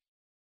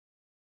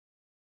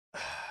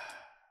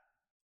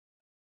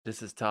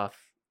 This is tough.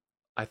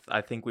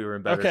 I think we were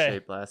in better Okay.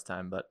 shape last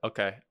time, but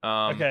okay.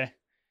 Okay.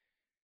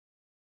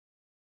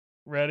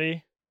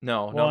 Ready?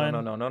 No.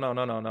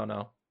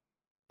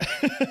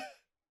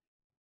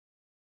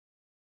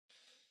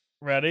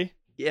 Ready?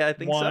 Yeah, I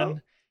think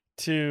 1,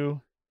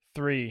 2,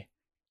 3.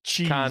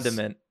 Cheese.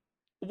 Condiment.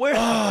 Where?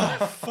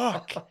 Oh,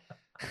 fuck.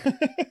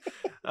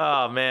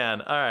 Oh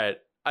man. All right.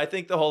 I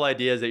think the whole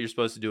idea is that you're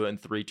supposed to do it in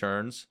 3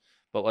 turns,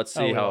 but let's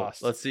see we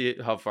lost. let's see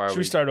how far Should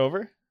we start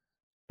over?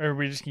 Or are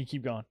we just gonna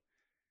keep going?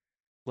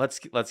 Let's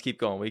keep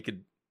going. We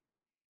could.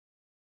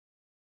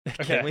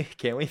 Okay.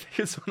 Can we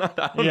figure this one out?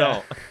 I don't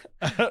Yeah.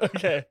 know.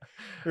 Okay.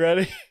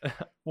 Ready?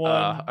 1,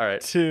 all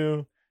right.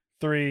 2,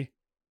 3.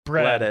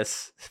 Bread.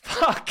 Lettuce.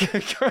 Fuck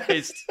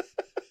Christ.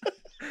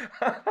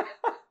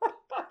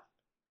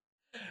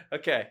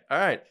 Okay. All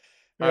right.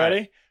 All Ready?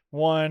 right.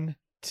 1,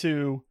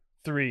 2,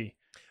 3.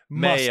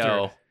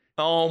 Mayo. Mustard.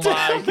 Oh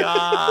my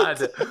God.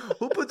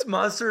 Who puts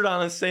mustard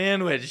on a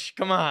sandwich?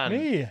 Come on.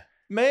 Me.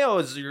 Mayo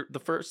is the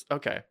first.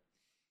 Okay.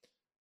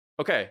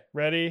 Okay.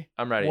 Ready?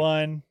 I'm ready.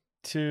 1,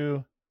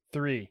 2,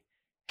 3.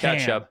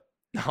 Ketchup.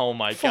 Oh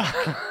my Fuck.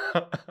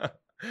 God.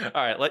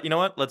 All right. You know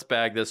what? Let's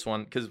bag this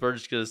one because we're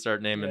just going to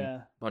start naming Yeah.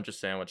 a bunch of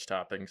sandwich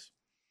toppings.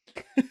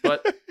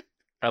 But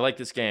I like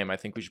this game. I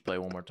think we should play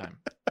one more time.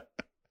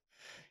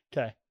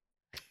 Okay.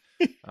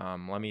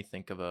 Let me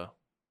think of a.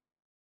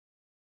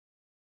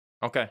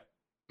 Okay.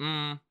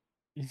 You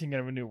thinking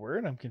of a new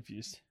word? I'm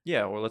confused.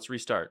 Yeah. Well, let's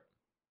restart.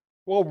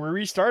 Well, we're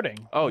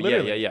restarting. Oh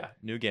literally. yeah.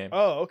 New game.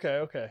 Oh,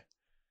 okay.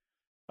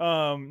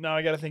 Now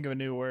I got to think of a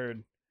new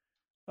word.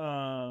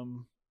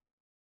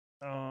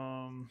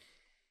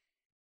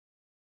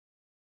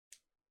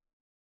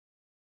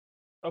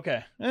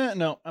 Okay.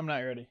 No, I'm not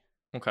ready.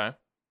 Okay.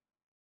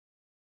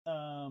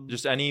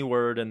 Just any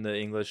word in the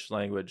English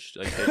language.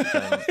 Like, take your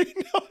time. I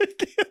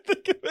can't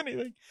think of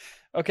anything.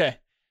 Okay.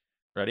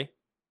 Ready?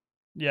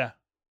 Yeah.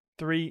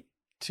 3,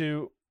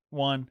 2,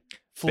 1.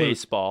 Flute.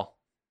 Baseball.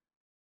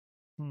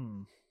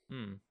 Hmm.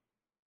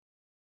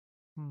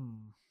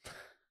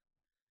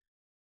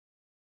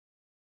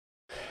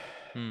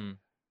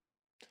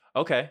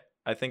 Okay.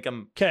 I think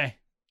I'm Okay.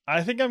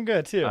 I think I'm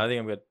good too.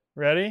 good.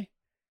 Ready?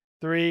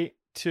 3,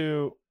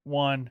 2,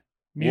 1.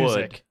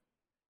 Music.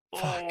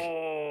 Fuck.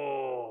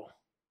 Oh.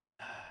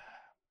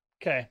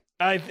 Okay.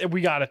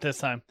 We got it this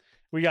time.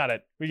 We got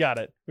it.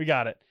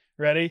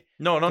 Ready?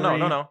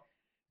 No.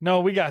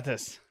 No, we got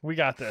this.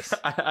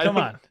 I Come don't-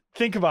 on.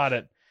 Think about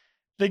it.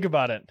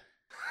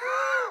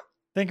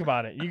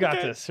 You got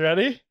Okay. this.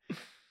 Ready?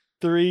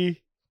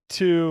 3,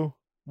 2,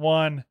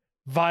 1.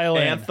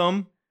 Violin.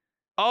 Anthem.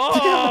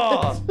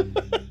 Oh.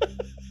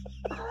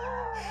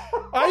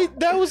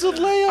 That was a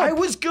layup. I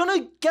was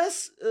gonna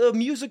guess a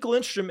musical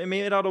instrument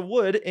made out of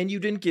wood, and you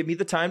didn't give me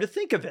the time to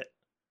think of it.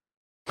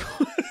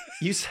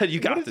 You said you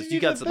got What this. did You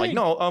you got even some. Like, think?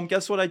 no.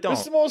 Guess what? I don't.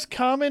 It's the most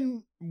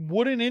common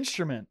wooden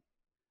instrument.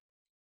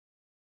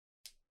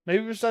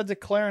 Maybe besides a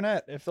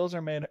clarinet, if those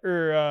are made,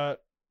 or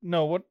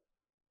no, what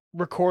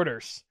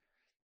recorders?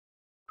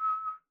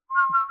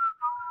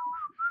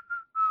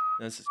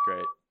 This is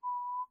great.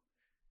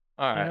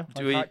 All You right.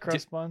 know, like hot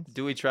cross buns.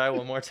 Do we try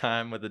one more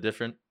time with a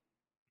different,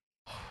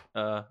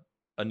 a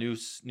new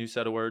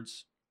set of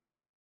words?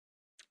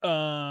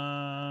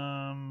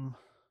 Yeah,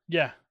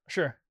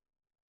 sure.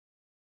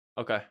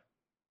 Okay.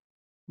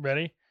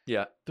 Ready?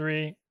 Yeah.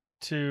 3,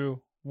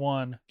 2,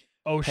 1.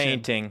 Ocean.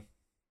 Painting.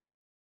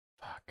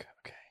 Fuck.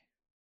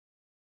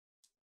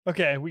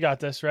 Okay, we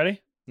got this.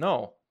 Ready?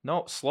 No.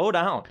 Slow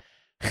down.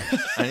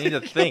 I need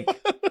to think.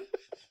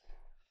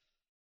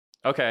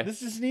 Okay.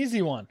 This is an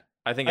easy one.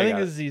 I think I I think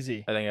got this it. is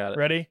easy. I think I got it.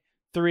 Ready?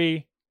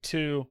 3,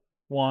 2,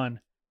 1.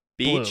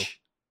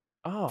 Beach.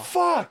 Oh.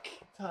 Fuck.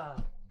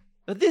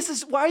 This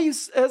is why you.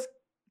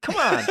 Come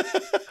on.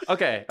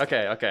 Okay.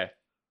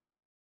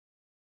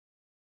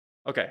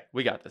 Okay.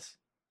 We got this.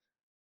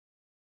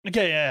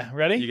 Okay, yeah.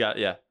 Ready? You got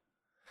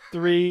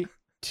 3,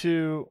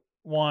 2,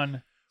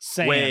 1.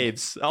 Sand.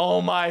 waves.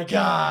 Oh my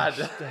god.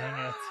 Gosh,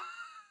 dang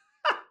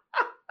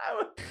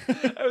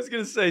it. I was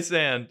gonna say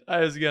sand. But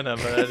I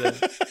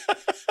didn't.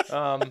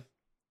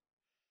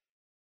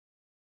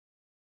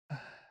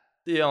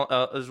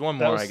 There's one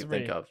That more was I can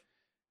think 3. of.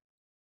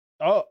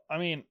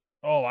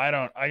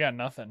 I got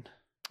nothing.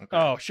 Okay.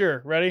 Oh,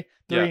 sure. Ready?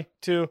 Yeah. 3,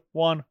 2,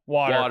 1.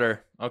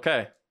 Water.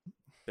 Okay.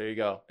 There you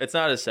go. It's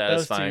not as That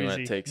was too satisfying when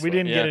easy. it takes. We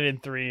didn't yeah. get it in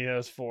 3. That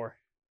was 4.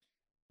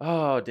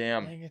 Oh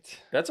damn. Dang it.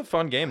 That's a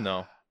fun game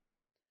though.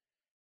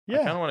 I Yeah.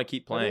 kind of want to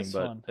keep playing, is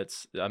but fun.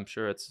 I'm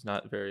sure it's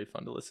not very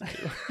fun to listen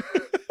to,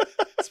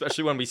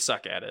 especially when we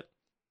suck at it.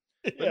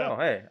 But Yeah. no,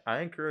 hey, I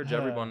encourage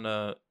everyone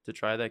to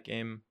try that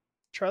game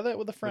Try that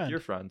with a friend. with your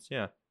friends.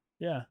 Yeah,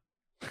 Yeah.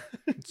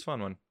 it's a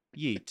fun one.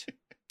 Yeet,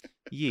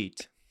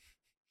 yeet,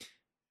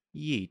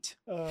 yeet.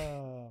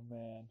 Oh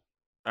man.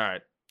 All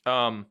right.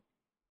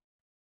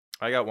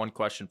 I got one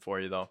question for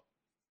you though.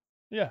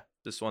 Yeah.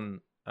 This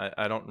one,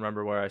 I don't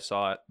remember where I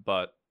saw it,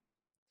 but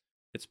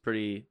it's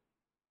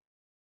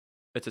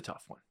a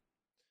tough one.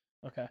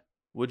 Okay.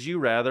 Would you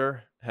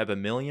rather have $1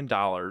 million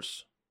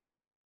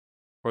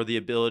or the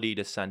ability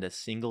to send a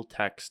single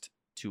text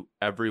to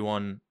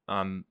everyone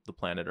on the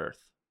planet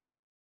Earth?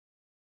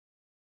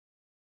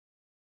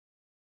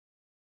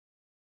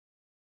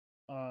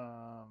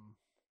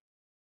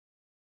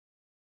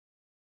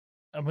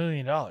 $1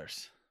 million.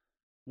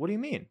 What do you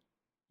mean?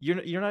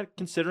 You're not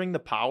considering the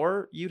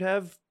power you'd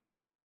have?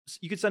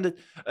 You could send it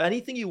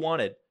anything you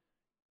wanted.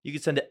 You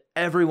could send to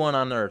everyone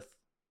on Earth.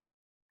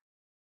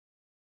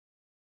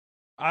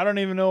 I don't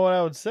even know what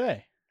I would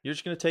say. You're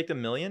just gonna take the $1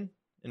 million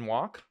and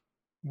walk?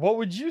 What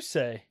would you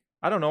say?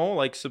 I don't know.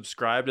 Like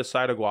subscribe to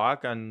Side of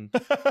Guac on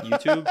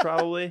YouTube,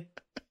 probably.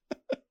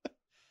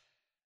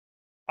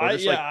 Or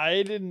just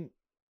I didn't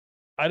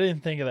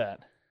think of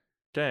that.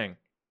 Dang,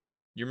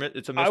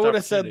 it's a missed I would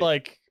have said opportunity.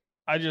 like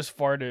I just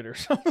farted or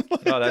something.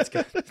 Oh, that's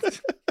good.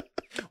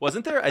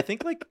 Wasn't there? I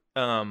think like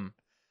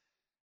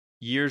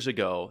years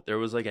ago there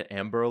was like an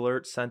Amber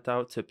Alert sent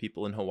out to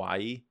people in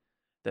Hawaii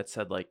that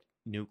said like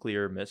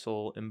nuclear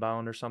missile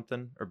inbound or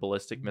something, or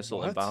ballistic missile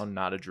What? inbound,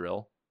 not a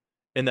drill.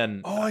 And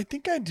then Oh, I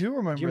think I do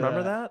remember. do you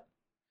remember that?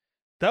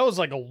 That was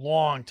like a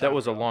long time. That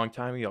was a ago. long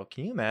time ago.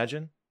 Can you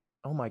imagine?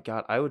 Oh my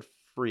god, I would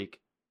freak.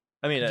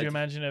 I mean, Could you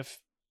imagine if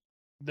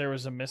there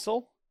was a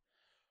missile?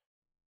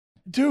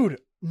 Dude,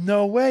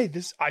 no way.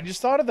 I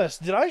just thought of this.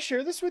 Did I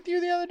share this with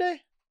you the other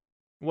day?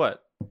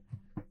 what?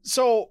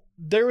 So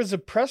there was a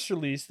press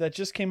release that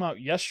just came out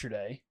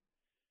yesterday.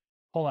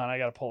 Hold on, I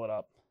gotta pull it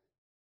up.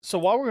 So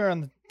while we were on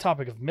the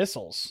topic of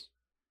missiles,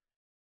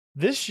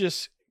 this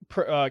just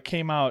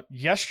came out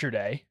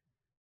yesterday.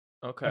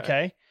 Okay.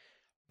 Okay.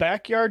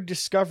 Backyard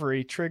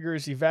discovery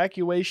triggers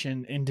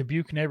evacuation in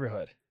Dubuque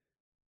neighborhood.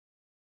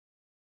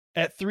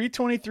 At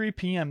 3:23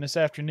 p.m. this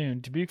afternoon,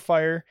 Dubuque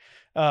Fire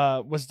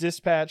was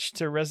dispatched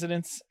to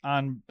residents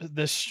on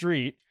the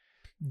street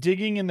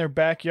digging in their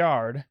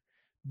backyard.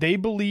 They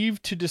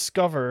believe to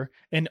discover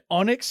an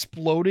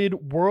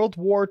unexploded World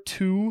War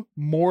II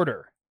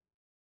mortar.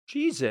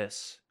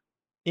 Jesus.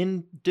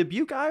 In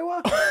Dubuque,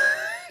 Iowa?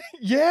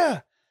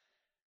 Yeah.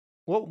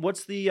 what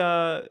was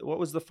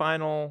the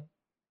final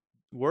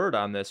word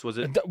on this? Was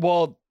it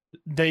Well,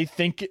 they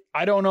think,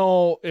 I don't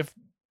know if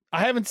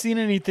I haven't seen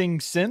anything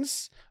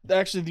since.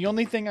 Actually, the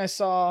only thing I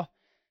saw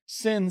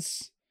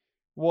since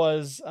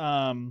was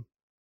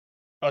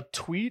a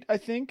tweet, I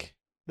think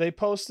they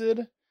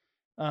posted.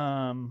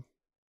 And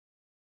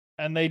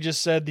they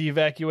just said the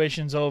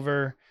evacuation's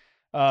over.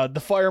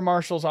 The fire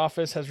marshal's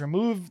office has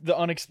removed the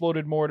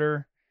unexploded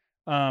mortar,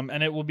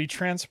 and it will be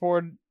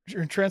transported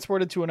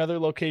to another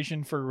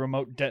location for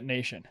remote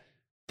detonation.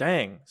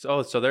 Dang.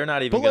 So they're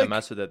not even But, gonna like-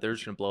 mess with it. They're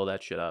just gonna blow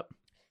that shit up.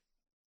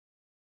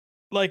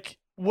 Like,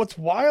 what's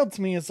wild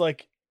to me is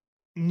like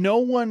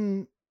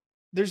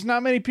there's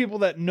not many people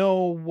that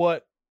know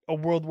what a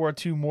World War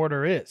II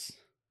mortar is.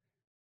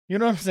 You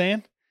know what I'm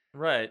saying?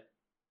 Right.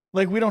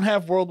 Like, we don't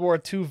have World War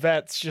II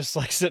vets just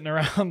like sitting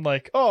around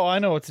like, oh, I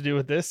know what to do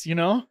with this, you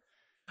know?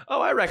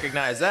 Oh, I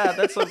recognize that.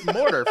 That's a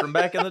mortar from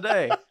back in the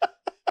day.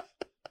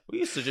 We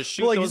used to just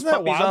shoot Like, those isn't that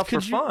puppies wild? off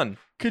for fun.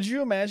 Could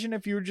you imagine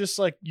if you were just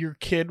like your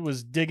kid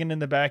was digging in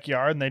the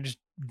backyard and they just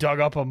dug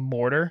up a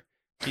mortar?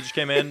 He just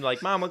came in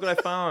like, Mom, look what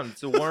I found.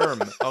 It's a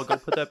worm. I'll go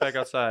put that back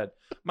outside.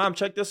 Mom,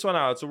 check this one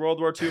out. It's a World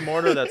War II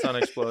mortar that's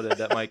unexploded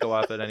that might go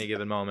off at any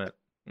given moment.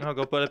 No,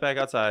 go put it back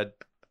outside.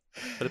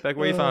 Put it back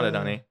where you found it,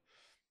 honey.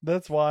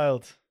 That's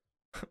wild.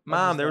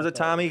 Mom, just there was a thought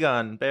that. Tommy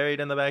gun buried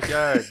in the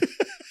backyard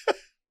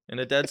and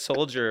a dead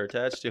soldier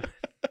attached to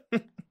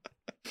it.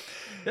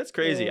 That's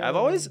crazy. I've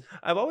always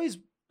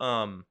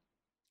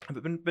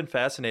been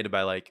fascinated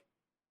by like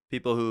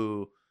people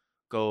who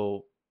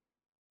go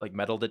like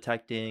metal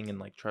detecting and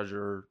like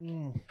treasure.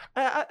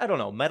 I don't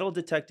know. Metal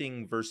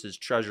detecting versus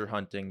treasure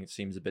hunting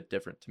seems a bit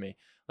different to me.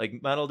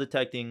 Like metal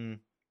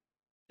detecting,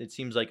 it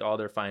seems like all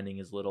they're finding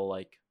is little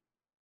like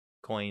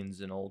coins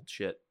and old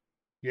shit.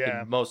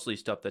 Yeah. And mostly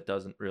stuff that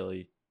doesn't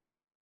really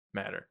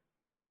matter.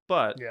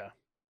 But Yeah.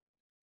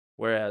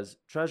 whereas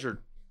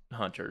treasure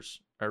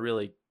hunters are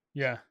really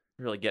Yeah.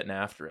 getting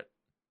after it.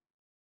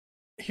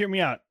 Hear me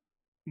out.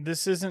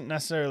 This isn't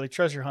necessarily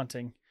treasure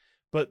hunting,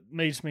 but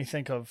makes me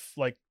think of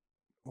like,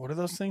 what are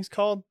those things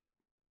called?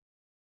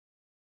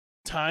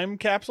 Time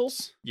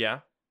capsules? Yeah.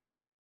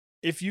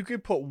 If you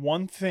could put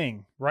one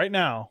thing right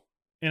now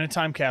in a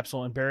time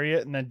capsule and bury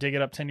it and then dig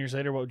it up 10 years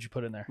later, what would you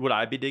put in there? Would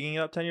I be digging it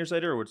up 10 years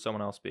later or would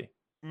someone else be?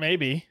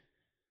 Maybe.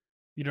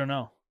 You don't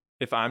know.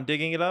 If I'm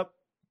digging it up,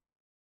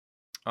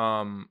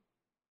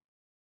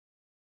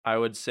 I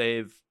would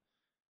save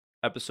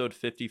episode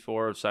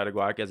 54 of Side of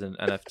Guac as an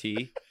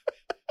NFT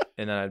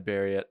and then I'd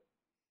bury it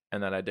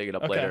and then I'd dig it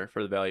up Okay. later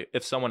for the value.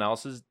 If someone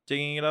else is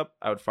digging it up,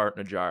 I would fart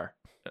in a jar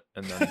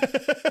and then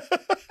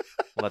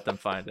let them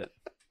find it.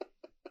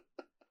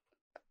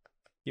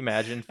 You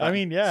imagine I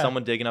mean, yeah.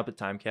 someone digging up a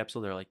time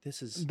capsule, they're like,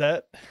 this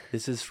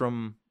is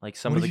from like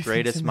some What of do the you think's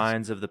greatest in this-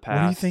 minds of the past.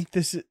 What do you think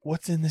this is?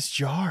 What's in this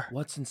jar?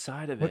 What's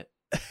inside of What- it?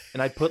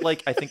 And I'd put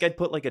like, I think I'd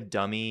put like a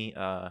dummy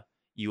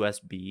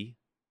USB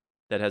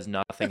that has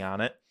nothing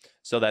on it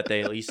so that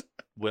they at least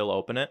will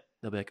open it.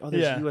 They'll be like, oh,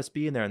 there's Yeah. a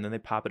USB in there. And then they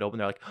pop it open.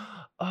 They're like,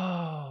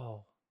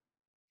 oh,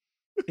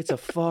 it's a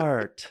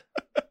fart.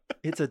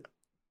 It's a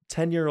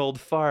 10-year-old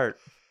fart.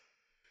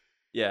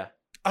 Yeah.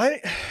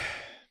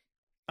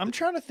 I'm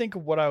trying to think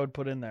of what I would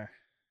put in there.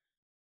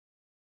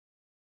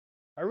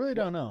 I really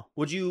don't know.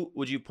 Would you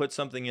put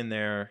something in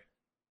there?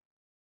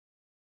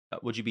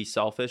 Would you be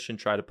selfish and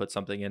try to put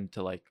something in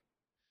to like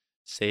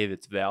save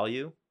its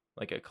value,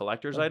 like a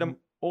collector's item?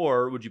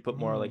 Or would you put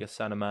more like a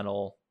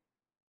sentimental?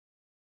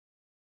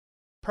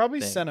 Probably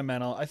thing?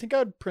 sentimental. I think I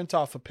would print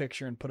off a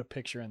picture and put a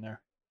picture in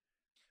there.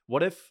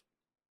 What if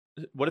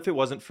it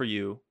wasn't for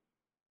you?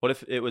 What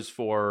if it was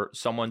for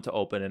someone to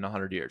open in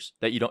 100 years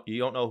that you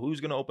don't know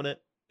who's going to open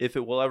it, if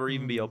it will ever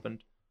even be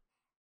opened?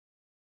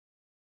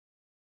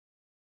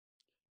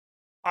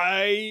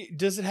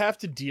 Does it have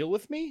to deal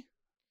with me?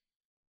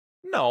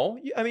 No,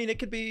 I mean it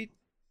could be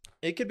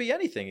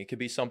anything. It could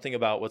be something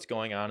about what's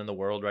going on in the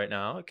world right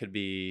now. It could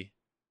be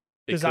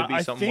 'Cause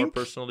I something more think-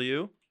 personal to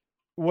you.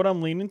 What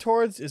I'm leaning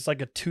towards is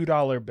like a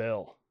 $2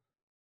 bill.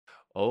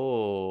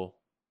 Oh,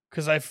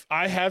 Because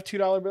I have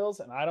 $2 bills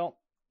and I don't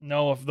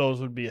know if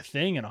those would be a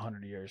thing in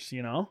 100 years,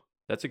 you know?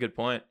 that's a good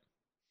point.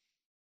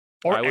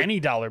 Or I would- any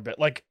dollar bill,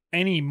 like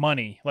any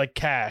money, like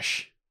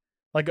cash,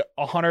 like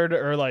 100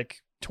 or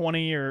like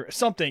 20 or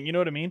something, you know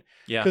what I mean?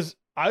 Yeah, Because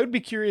I would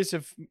be curious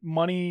if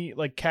money,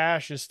 like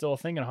cash, is still a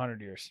thing in 100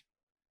 years.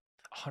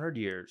 100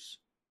 years.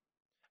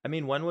 I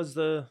mean, when was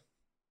the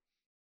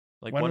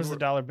When was the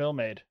dollar bill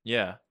made?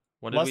 Yeah,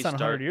 when did Less we than 100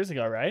 start? years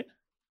ago, right?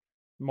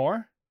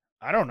 More?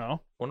 I don't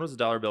know. When was the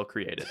dollar bill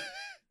created?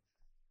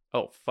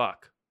 Oh,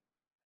 fuck.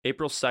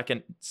 April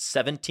 2nd,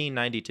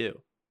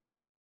 1792.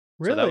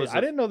 So that Really? was I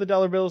didn't know the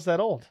dollar bill was that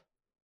old.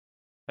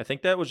 I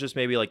think that was just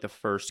maybe like the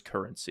first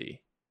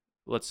currency.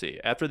 Let's see.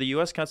 After the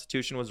U.S.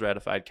 Constitution was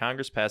ratified,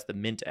 Congress passed the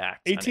Mint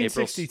Act. on April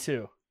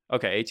 1862.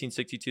 Okay,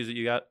 1862 is what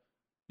you got?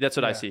 That's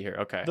what I Yeah. see here.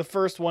 Okay, The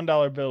first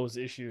 $1 bill was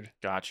issued.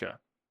 gotcha.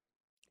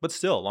 But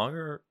still,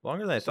 longer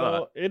than I So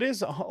thought. it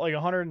is like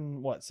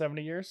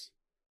 170 years?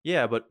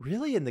 Yeah, but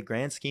really in the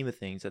grand scheme of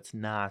things, that's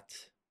not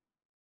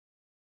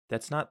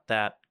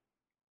that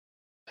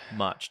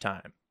much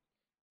time.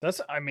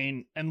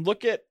 And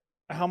look at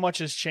how much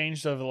has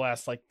changed over the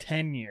last like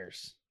 10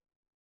 years.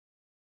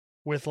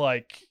 with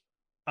like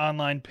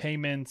online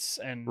payments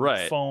and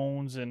Right.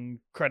 phones and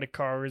credit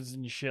cards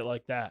and shit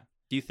like that.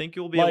 Do you think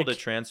you'll be able to Like-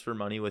 transfer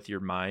money with your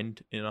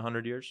mind in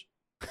 100 years?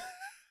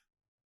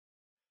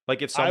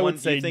 Like if I someone, would do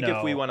say you think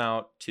if we no. went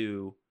out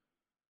to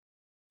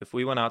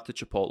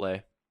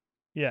Chipotle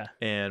Yeah.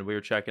 and we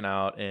were checking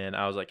out and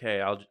I was like,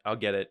 "Hey, I'll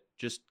get it.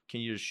 Just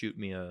can you just shoot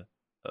me a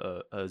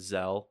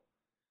Zelle?"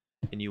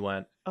 And you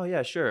went, "Oh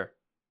yeah, sure."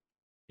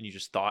 And you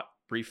just thought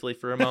briefly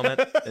for a moment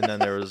and then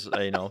there was,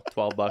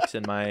 $12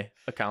 in my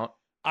account.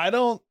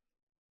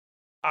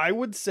 I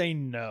would say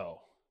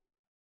no.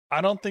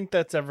 I don't think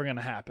that's ever going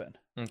to happen.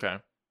 Okay.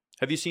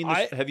 Have you seen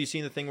this, have you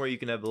seen the thing where you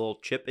can have a little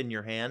chip in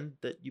your hand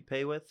that you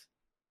pay with?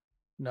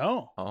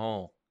 No.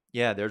 Oh,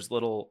 yeah. There's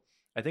little.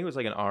 I think it was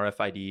like an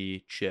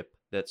RFID chip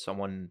that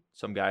some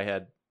guy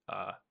had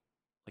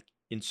like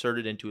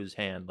inserted into his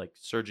hand, like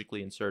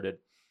surgically inserted.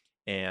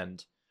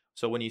 And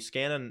so when you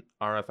scan an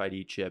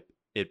RFID chip,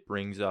 it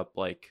brings up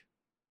like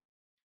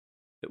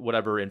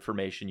whatever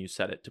information you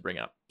set it to bring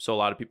up. So a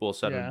lot of people will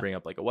set it to Yeah. bring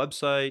up like a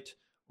website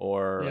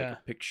or like Yeah. a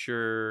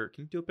picture.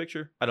 Can you do a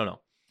picture? I don't know,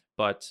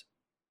 but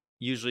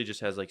usually just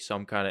has like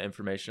some kind of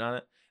information on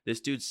it. This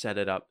dude set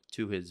it up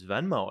to his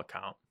Venmo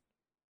account.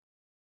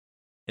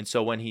 And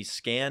so when he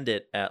scanned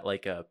it at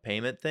like a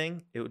payment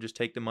thing, it would just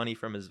take the money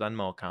from his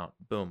Venmo account.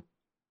 Boom.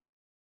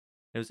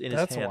 It was in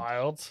That's his hand.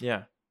 wild.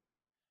 Yeah.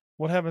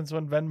 What happens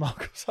when Venmo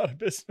goes out of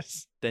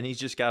business? Then he's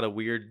just got a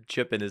weird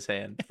chip in his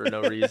hand for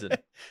no reason.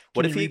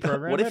 What Can if you he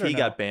reprogram what if it or he no?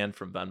 got banned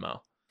from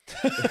Venmo?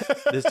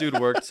 This dude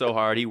worked so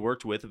hard. He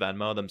worked with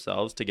Venmo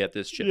themselves to get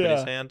this chip in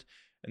his Yeah. hand.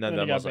 And then And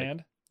then he Venmo's got like,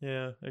 banned.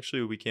 "Yeah,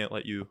 actually we can't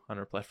let you on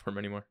our platform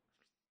anymore."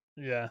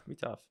 Yeah. It'd be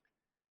tough.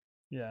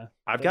 Yeah.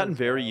 I've That gotten is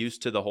very wild.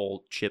 used to the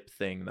whole chip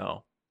thing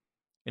though.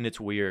 And it's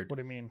weird. What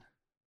do you mean?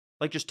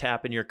 Like just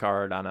tapping your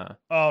card on a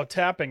Oh,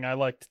 tapping. I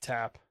like to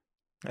tap.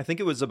 I think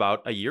it was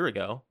about a year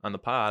ago on the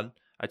pod.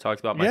 I talked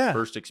about my Yeah.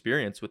 first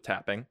experience with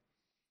tapping.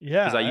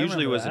 Yeah. Because I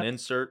usually remember was an that.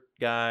 insert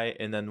guy,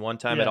 and then one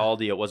time at Yeah.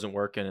 Aldi it wasn't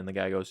working, and the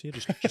guy goes, "Yeah,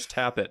 just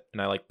tap it,"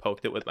 and I like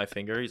poked it with my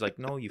finger. He's like,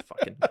 "No, you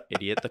fucking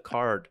idiot, the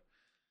card,"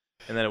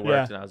 and then it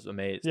worked, and I was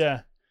amazed.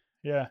 Yeah.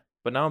 Yeah.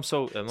 But now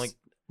I'm like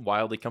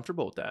wildly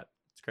comfortable with that.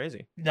 It's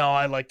crazy. No,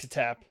 I like to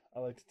tap. I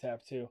like to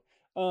tap too.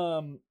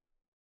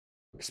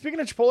 Speaking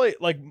of Chipotle,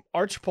 like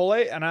our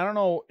Chipotle, and I don't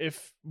know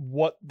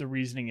what the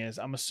reasoning is.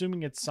 I'm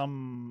assuming it's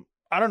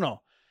I don't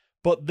know,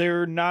 but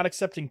they're not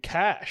accepting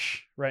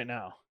cash right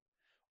now.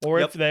 Or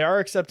Yep. if they are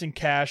accepting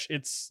cash,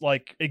 it's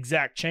like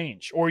exact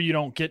change, or you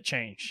don't get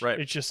change. Right.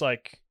 It's just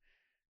like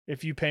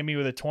if you pay me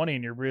with a 20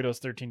 and your burrito's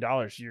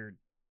 $13, you're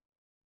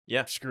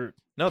Yeah. screwed.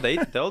 No,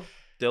 they'll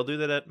do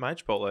that at my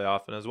Chipotle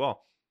often as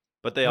well.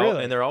 But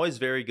Really? they're always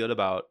very good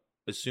about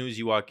as soon as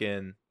you walk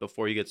in,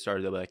 before you get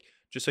started, they'll be like,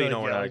 "Just so you They're know,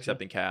 like, we're "Yeah, not we-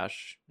 accepting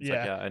cash." It's Yeah.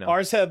 like, yeah, I know.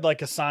 Ours had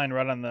like a sign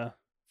right on the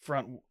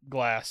front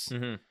glass.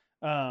 Mhm.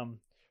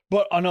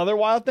 But another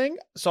wild thing.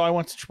 So I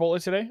went to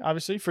Chipotle today,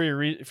 obviously for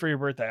your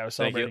birthday. I was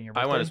Thank celebrating you. your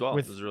birthday. I went as well. It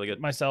with was really good.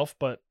 myself,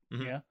 but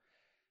Mhm. yeah.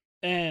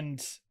 And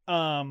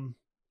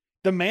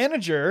the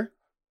manager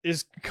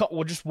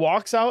just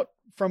walks out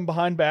from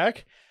behind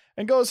back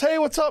and goes, "Hey,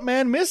 what's up,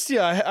 man? Missed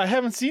you. I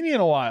haven't seen you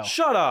in a while."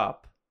 Shut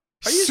up.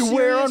 Are you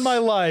Swear on serious? my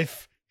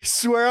life.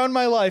 Swear on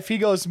my life. He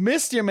goes,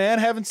 "Missed you, man.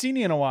 Haven't seen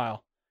you in a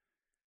while."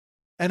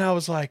 And I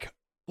was like,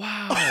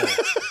 Wow.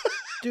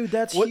 Dude,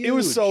 that's "What?" huge. It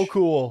was so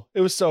cool.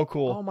 It was so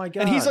cool. Oh my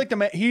god. And he's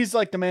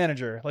like the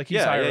manager. Like he's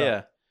yeah, higher yeah,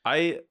 up.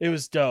 yeah. It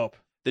was dope.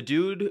 The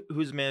dude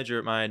who's manager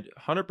at mine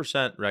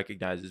 100%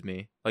 recognizes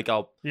me. Like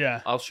I'll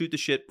shoot the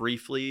shit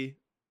briefly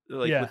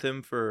Yeah. with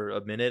him for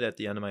a minute at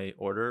the end of my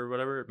order or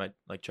whatever, my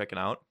like checking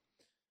out.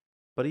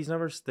 But they've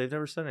never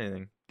said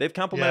anything. They've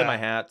complimented Yeah. my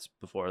hats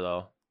before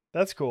though.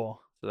 That's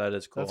cool. So that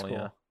is cool. That's cool.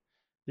 Yeah.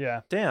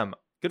 Yeah. Damn.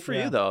 Good for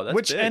Yeah. you though. That's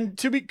Which big. and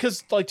to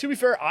be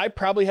fair, I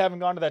probably haven't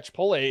gone to that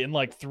Chipotle in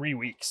like 3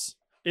 weeks.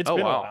 It's Oh,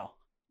 been wow. a while.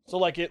 So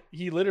like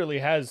he literally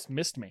has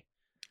missed me.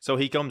 So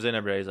he comes in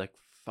every day. He's like,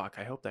 "Fuck,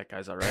 I hope that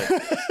guy's all right."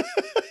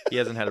 He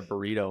hasn't had a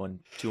burrito in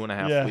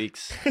 2.5 Yeah.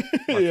 weeks.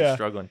 Must be Yeah.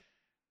 struggling.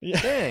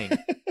 Yeah. Dang.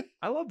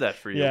 I love that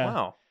for you. Yeah.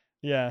 Wow.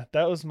 Yeah,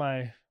 that was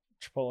my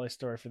Chipotle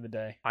story for the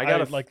day. I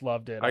got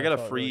loved it. I got a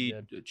thought it free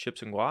really good.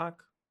 chips and guac.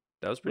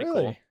 That was pretty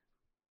Really? cool.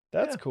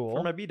 That's Yeah, cool.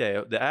 For my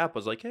B-Day, the app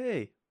was like,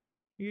 "Hey,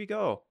 here you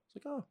go."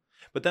 It's like, "Oh."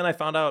 But then I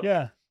found out,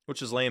 Yeah.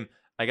 which is lame,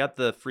 I got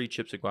the free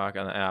chips and guac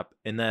on the app,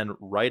 and then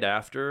right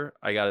after,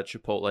 I got a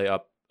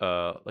Chipotle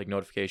like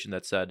notification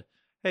that said,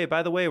 "Hey,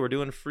 by the way, we're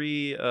doing a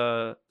free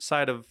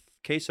side of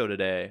queso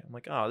today." I'm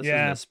like, "Oh, this isn't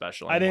Yeah. as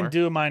special I anymore." didn't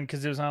do mine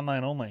because it was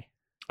online only.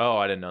 Oh,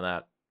 I didn't know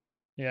that.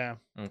 Yeah.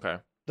 Okay.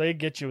 They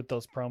get you with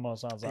those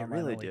promos on They online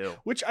really only. do.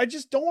 Which I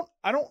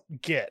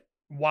don't get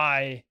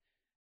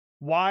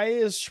why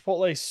is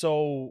Chipotle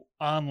so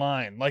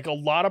online? Like a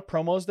lot of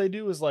promos they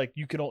do is like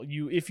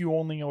if you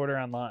only order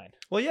online.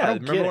 Well, I yeah. don't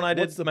Remember get when it. I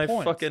What's did the my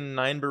point? fucking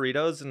 9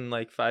 burritos in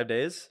like 5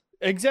 days?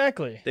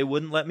 Exactly. They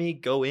wouldn't let me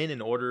go in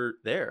and order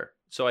there.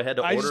 So I had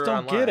to I order just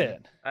don't online. get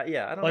it.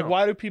 Yeah, I don't Like know.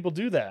 why do people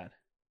do that?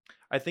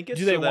 I think it's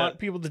Do they so that- want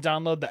people to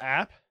download the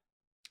app?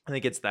 I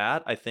think it's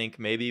that. I think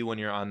maybe when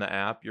you're on the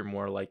app, you're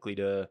more likely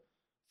to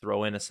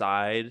throw in a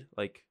side,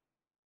 like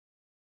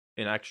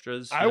in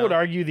extras. I would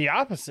argue the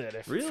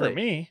opposite for Really?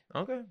 me.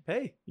 Okay.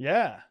 Hey,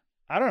 Yeah.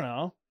 I don't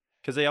know.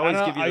 because they always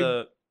don't give know,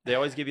 you they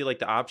always give you like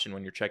the option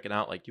when you're checking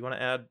out, like, you want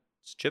to add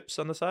chips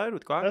on the side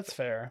with guac? That's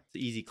fair.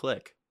 It's an easy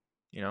click,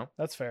 you know.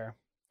 That's fair.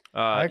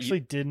 I I actually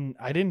didn't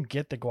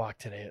get the guac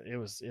today.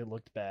 It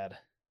looked bad.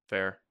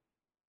 fair.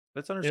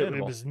 That's It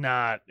understandable. was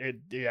not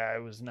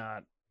it was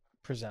not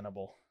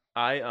presentable.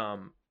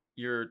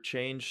 Your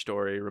change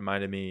story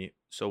reminded me.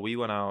 So we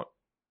went out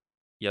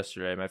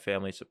yesterday. My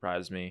family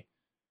surprised me.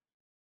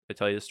 Did I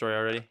tell you the story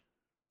already?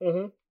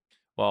 Mm-hmm.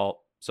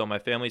 Well, so my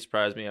family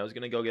surprised me. I was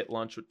gonna go get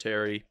lunch with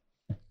Terry.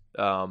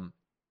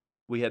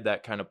 We had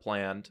that kind of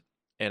planned,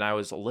 and I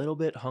was a little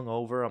bit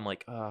hungover. I'm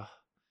like, kind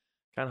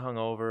of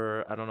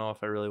hungover. I don't know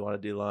if I really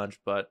want to do lunch,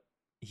 but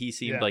he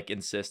seemed Yeah. like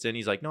insistent.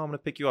 He's like, no, I'm gonna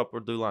pick you up.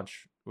 We'll do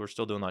lunch. We're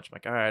still doing lunch. I'm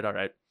like, all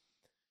right.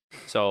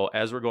 So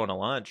as we're going to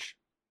lunch,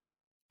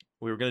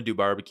 we were gonna do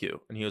barbecue,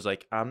 and he was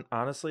like, I'm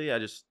honestly, I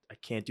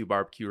can't do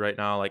barbecue right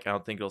now. Like, I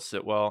don't think it'll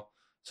sit well.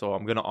 So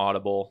I'm gonna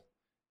audible,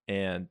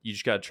 and you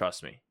just gotta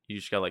trust me. You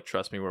just gotta like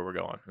trust me where we're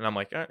going. And I'm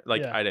like, all right.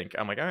 Like, Yeah.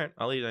 I'm like, all right,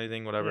 I'll eat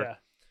anything, whatever. Yeah.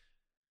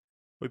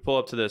 We pull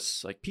up to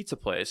this like pizza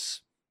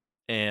place,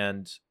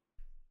 and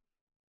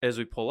as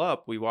we pull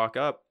up, we walk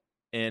up,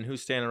 and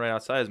who's standing right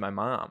outside is my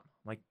mom. I'm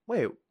like,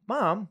 wait,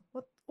 Mom,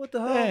 what the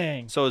hell?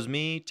 Dang. So it was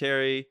me,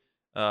 Terry,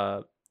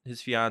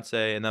 his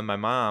fiance, and then my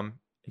mom,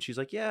 and she's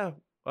like, yeah,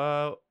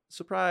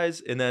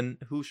 surprise. And then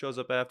who shows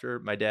up after?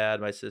 My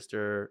dad, my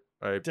sister,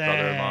 my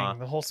brother-in-law. Dang,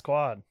 the whole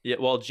squad. Yeah,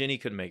 well, Ginny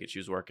couldn't make it; she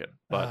was working,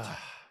 but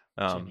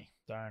Jimmy,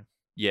 darn.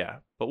 yeah,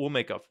 but we'll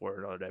make up for it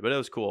another day. But it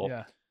was cool.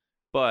 Yeah.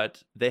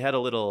 But they had a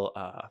little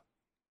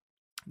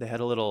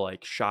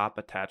like shop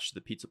attached to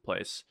the pizza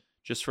place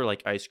just for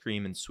like ice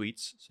cream and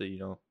sweets. So, you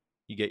know,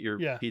 you get your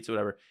Yeah. pizza,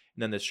 whatever.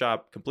 And then this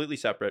shop completely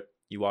separate.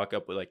 You walk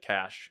up with like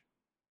cash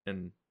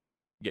and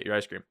get your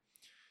ice cream.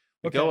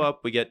 We go Okay.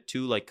 up, we get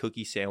 2 like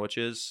cookie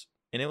sandwiches,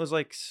 and it was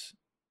like,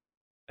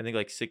 I think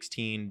like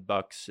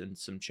 $16 and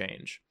some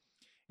change.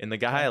 And the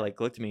guy Okay. like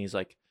looked at me, he's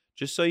like,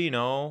 just so you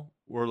know,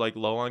 we're like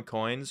low on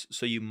coins,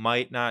 so you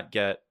might not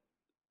get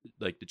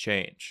like the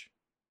change,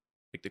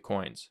 like the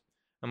coins.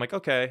 I'm like,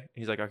 okay.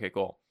 He's like, okay,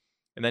 cool.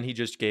 And then he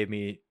just gave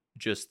me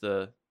just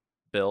the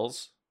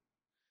bills,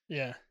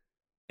 Yeah.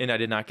 and I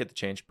did not get the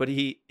change. But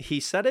he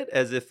said it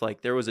as if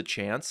like there was a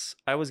chance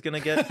I was gonna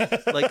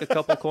get like a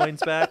couple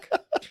coins back.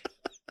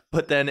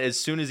 But then as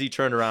soon as he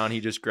turned around, he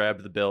just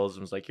grabbed the bills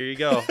and was like, here you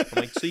go. I'm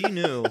like, so you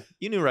knew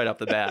right off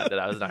the bat that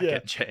I was not Yeah.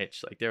 getting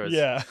change. Like there was,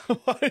 Yeah.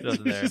 Why did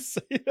wasn't you there. just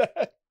say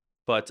that?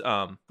 But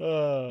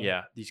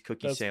Yeah. these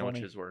cookie that's funny.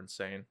 sandwiches were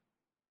insane.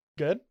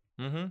 Good?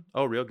 Mm-hmm.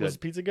 Oh, real good. Was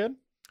pizza good?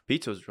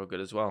 Pizza was real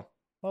good as well.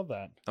 Love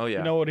that. Oh yeah.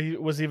 You know what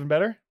was even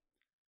better?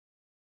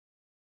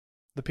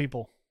 The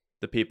people.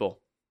 The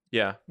people.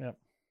 Yeah. Yep.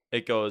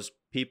 It goes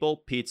people,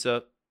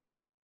 pizza,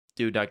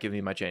 dude, not giving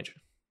me my change.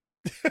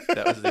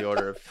 That was the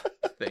order of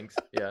things.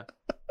 Yeah.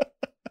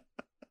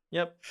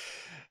 Yep.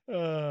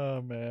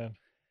 Oh man.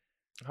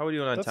 How are we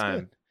doing on That's time?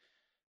 good.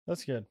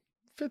 That's good.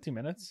 50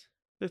 minutes.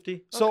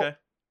 50? So- Okay.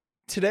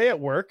 Today at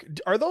work,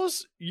 are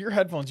those your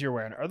headphones you're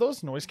wearing? Are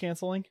those noise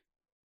canceling?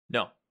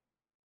 No.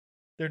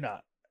 They're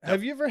not. No.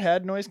 Have you ever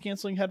had noise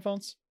canceling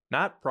headphones?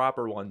 Not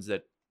proper ones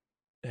that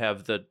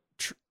have the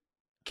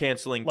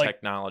canceling Like-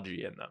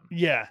 technology in them.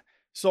 Yeah.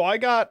 So I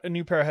got a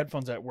new pair of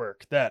headphones at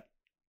work that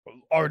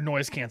are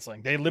noise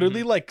canceling. They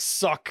literally like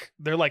suck.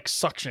 They're like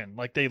suction.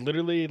 Like they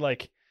literally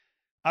like,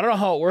 I don't know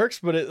how it works,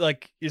 but it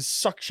like is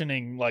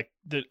suctioning like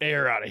the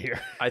air out of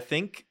here. I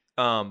think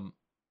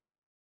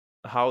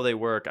how they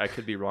work, I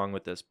could be wrong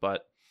with this,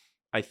 but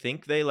I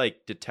think they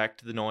like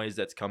detect the noise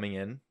that's coming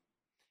in,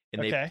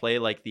 and they Okay. play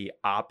like the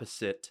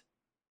opposite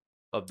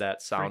of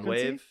that sound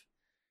Frequency? wave,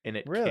 and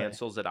it Really?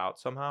 cancels it out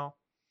somehow.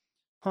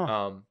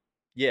 Huh.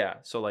 Yeah,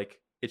 so like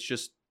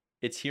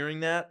it's hearing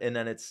that, and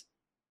then it's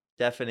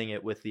deafening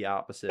it with the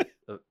opposite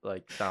of,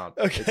 like sound.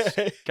 Okay.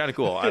 It's kind of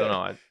cool. I don't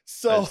know.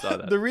 So saw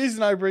that. the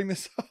reason I bring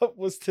this up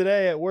was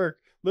today at work,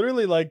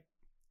 literally like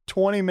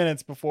 20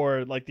 minutes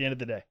before like the end of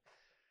the day.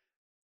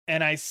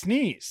 And I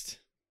sneezed.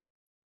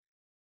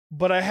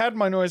 But I had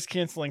my noise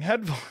canceling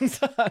headphones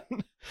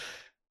on.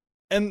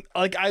 And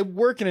like I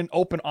work in an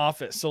open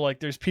office, so like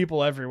there's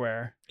people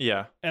everywhere.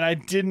 Yeah. And I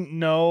didn't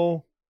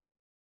know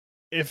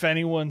if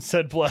anyone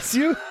said bless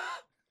you.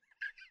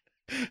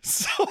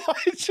 So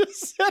I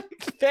just said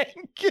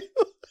thank you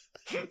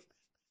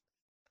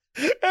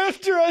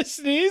after I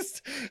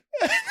sneezed.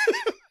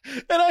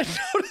 And I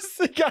noticed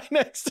the guy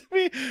next to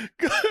me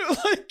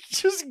like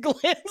just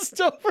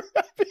glanced over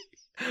at me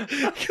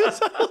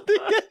because I don't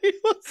think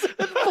anyone said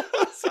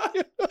bless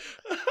you.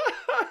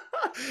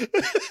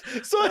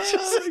 So I just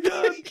Oh, said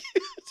God. thank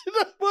you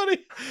to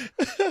nobody.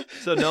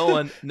 So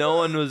no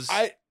one was.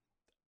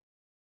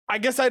 I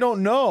guess I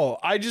don't know.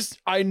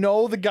 I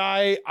know the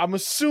guy. I'm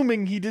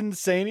assuming he didn't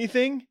say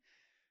anything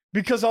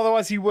because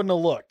otherwise he wouldn't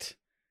have looked.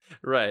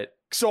 Right.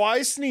 So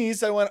I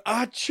sneezed. I went,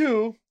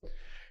 achoo.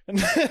 And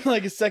then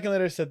like a second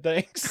later I said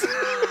thanks.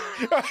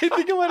 I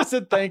think I might have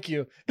said thank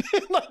you.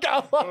 Like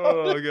out loud.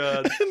 Oh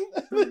god.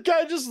 And the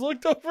guy just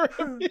looked over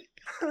at me.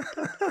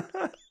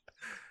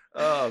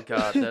 Oh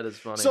god, that is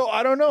funny. So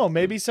I don't know.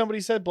 Maybe somebody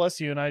said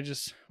bless you and I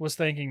just was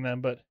thanking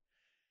them, but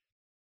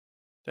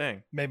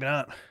dang. maybe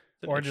not.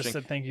 That's Or just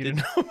interesting. said thank you Did-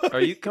 to nobody.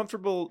 Are you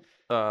comfortable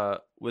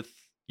with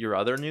your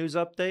other news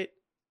update?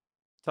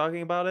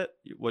 Talking about it?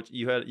 What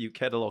you had a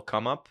little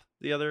come up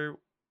the other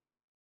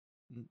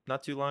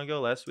not too long ago,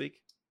 last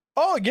week?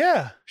 Oh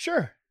yeah,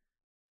 sure.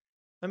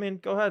 I mean,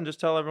 go ahead and just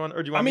tell everyone,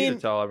 or do you want me to mean-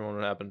 tell everyone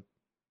what happened?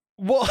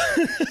 Well,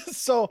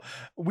 so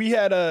we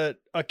had a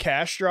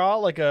cash draw,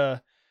 like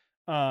a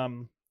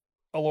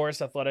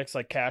Aloris Athletics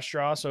like cash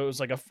draw. So it was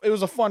like it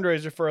was a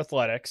fundraiser for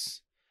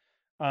athletics.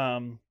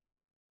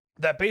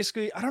 That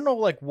basically I don't know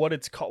like what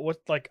it's called.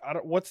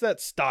 What's that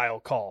style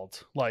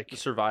called? Like The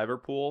survivor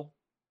pool?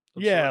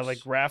 of yeah, sorts? like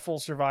raffle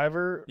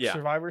survivor Yeah.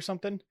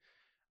 something.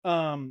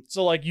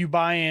 So like you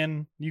buy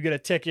in, you get a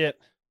ticket,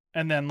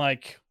 and then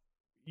like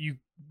you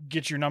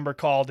get your number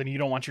called, and you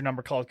don't want your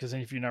number called because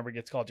then if your number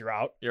gets called, you're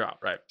out. You're out,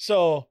 right?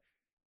 So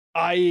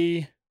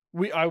I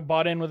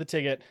bought in with a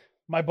ticket.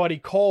 My buddy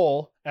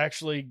Cole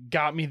actually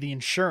got me the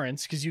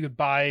insurance because you could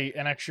buy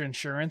an extra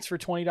insurance for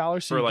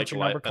 $20 so For, you like, get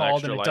your number an called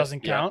extra and it life,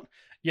 doesn't yeah. count.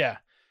 Yeah.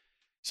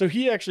 So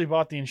he actually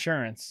bought the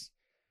insurance.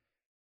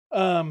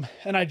 And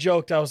I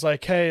joked, I was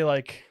like, hey,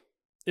 like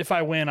if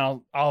I win,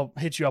 I'll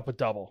hit you up with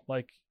double.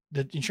 Like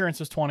the insurance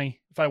was 20.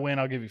 If I win,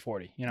 I'll give you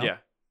 40, you know? Yeah,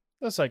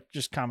 That's like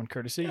just common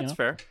courtesy, that's you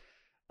fair.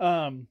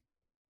 know?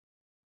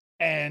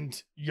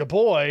 And your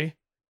boy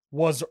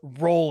was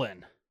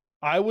rolling.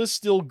 I was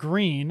still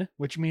green,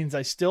 which means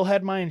I still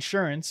had my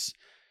insurance.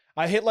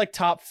 I hit like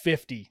top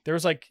 50. There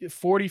was like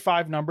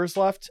 45 numbers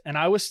left and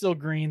I was still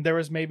green. There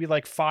was maybe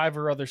like 5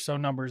 or other so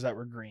numbers that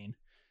were green.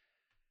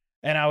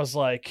 And I was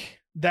like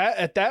that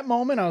at that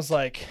moment, I was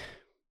like,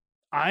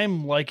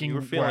 I'm liking You were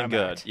where feeling I'm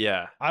good. at.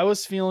 Yeah. I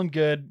was feeling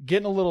good,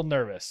 getting a little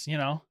nervous, you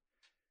know?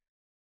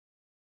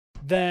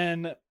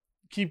 Then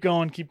keep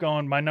going.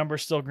 My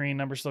number's still green.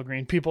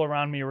 People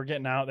around me were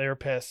getting out. They were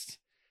pissed.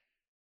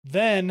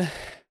 Then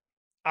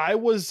I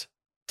was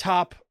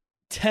top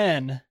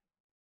 10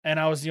 and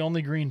I was the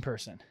only green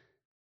person.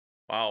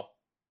 Wow.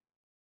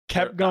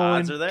 Kept The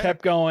odds going, are there.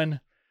 kept going.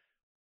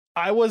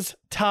 I was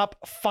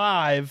top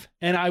 5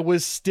 and I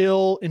was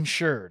still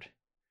insured.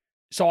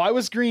 So I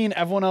was green.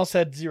 Everyone else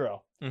had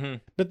 0. Mm-hmm.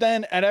 But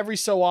then at every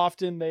so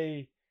often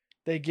they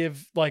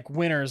give like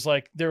winners,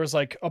 like there was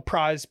like a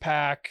prize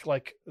pack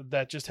like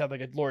that just had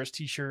like a Loris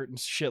t-shirt and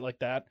shit like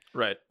that.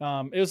 Right.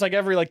 It was like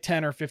every like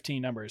 10 or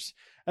 15 numbers.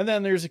 And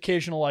then there's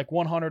occasional like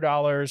 $100,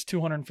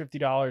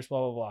 $250, blah,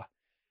 blah, blah.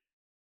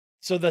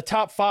 So the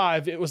top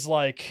 5, it was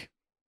like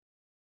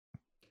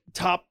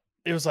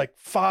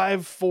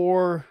 5,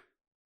 4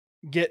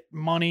 get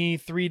money,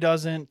 3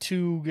 doesn't,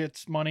 2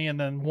 gets money, and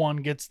then 1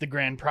 gets the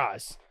grand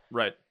prize.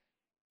 Right.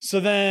 So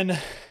then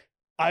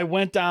I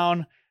went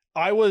down.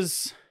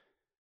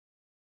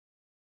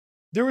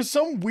 There was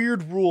some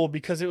weird rule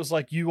because it was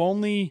like you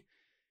only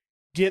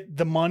get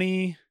the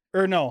money,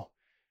 or no,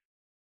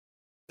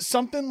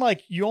 something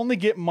like you only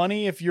get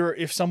money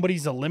if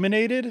somebody's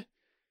eliminated.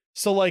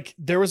 So like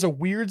there was a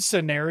weird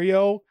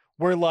scenario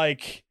where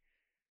like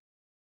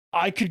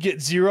I could get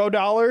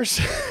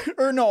 $0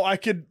 or no, I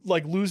could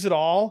like lose it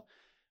all.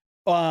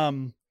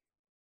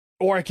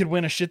 Or I could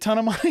win a shit ton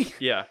of money.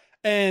 Yeah.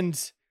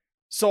 And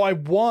so I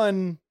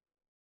won.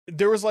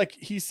 There was like,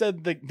 he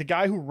said the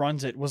guy who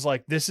runs it was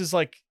like, this is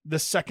like the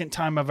second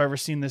time I've ever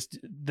seen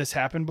this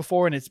happen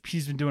before. And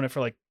he's been doing it for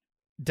like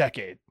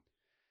decade.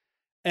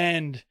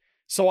 And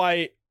so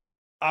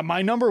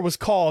my number was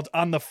called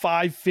on the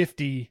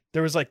 550.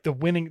 There was like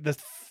the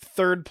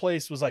third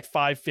place was like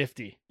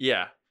 550.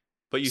 Yeah.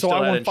 But you So still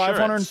I had won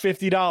insurance.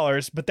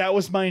 $550, but that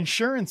was my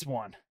insurance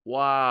one.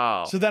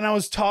 Wow. So then I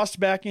was tossed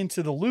back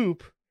into the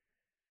loop,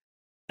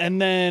 and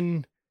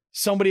then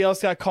somebody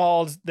else got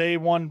called. They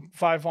won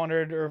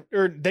 500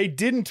 or they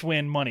didn't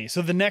win money.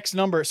 So the next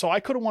number, so I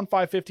could have won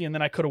 550 and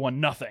then I could have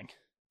won nothing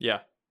Yeah.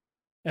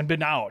 and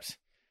been out.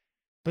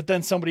 But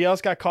then somebody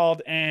else got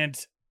called and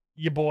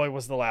your boy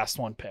was the last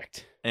one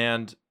picked.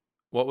 And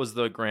what was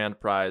the grand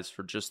prize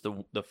for just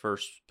the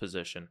first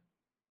position?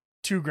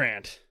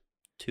 $2,000.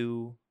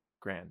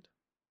 $2,000.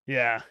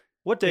 Yeah.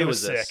 What day It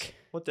was was this? sick.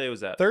 What day was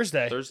that?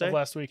 Thursday Thursday? of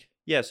last week.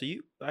 Yeah, so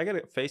I got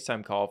a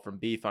FaceTime call from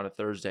Beef on a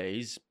Thursday.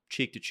 He's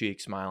cheek to cheek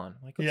smiling.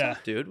 I'm like, what's Yeah.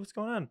 up, dude? What's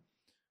going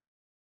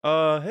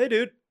on? Hey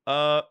dude.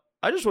 I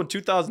just won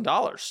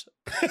 $2,000.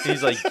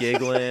 He's like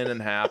giggling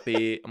and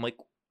happy. I'm like,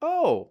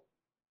 oh,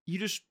 you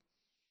just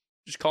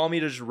call me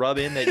to just rub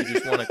in that you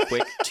just won a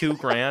quick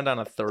 $2,000 on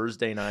a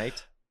Thursday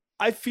night.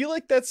 I feel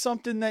like that's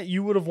something that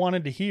you would have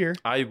wanted to hear.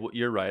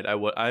 You're right. I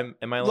would. Am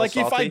I a little Like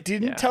if I salty?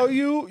 didn't Yeah. tell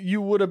you,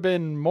 you would have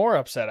been more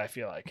upset, I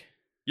feel like.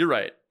 You're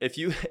right.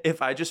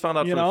 If I just found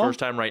out You for know? the first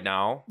time right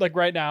now, Like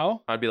right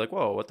now. I'd be like,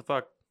 whoa, what the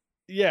fuck?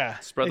 Yeah,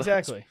 Spread the-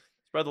 exactly.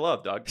 Spread the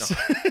love, dog. No,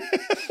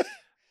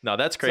 no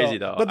that's crazy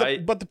though.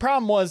 But the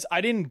problem was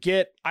I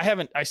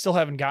still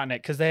haven't gotten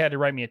it because they had to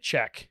write me a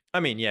check. I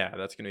mean, yeah,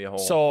 that's gonna be a whole.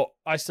 So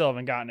I still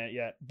haven't gotten it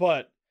yet.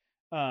 But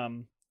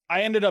I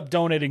I ended up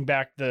donating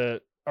back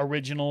the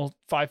original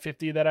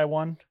 550 that I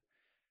won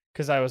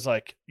because I was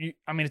like, it's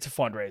a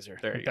fundraiser.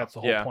 There Like, you go. that's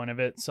the whole Yeah. point of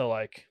it. So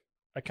like,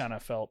 I kind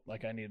of felt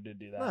like I needed to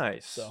do that.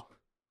 Nice. So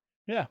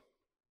yeah,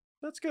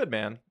 That's good,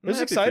 man. it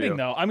was exciting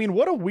though. I mean,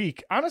 what a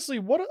week! Honestly,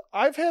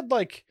 I've had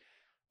like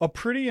a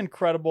pretty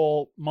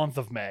incredible month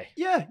of May.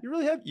 Yeah, you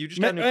really have. You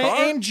just got a new car.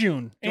 And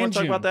June. You want to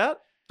talk about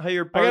that? How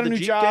you're I part got of a the new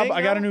Jeep job. gang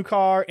I got a now? new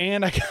car,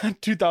 and I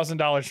got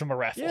 $2,000 from a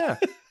raffle. Yeah,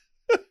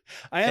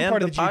 I am and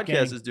part the of the Jeep podcast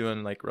gang. is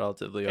doing like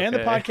relatively okay. And the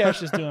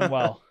podcast is doing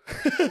well.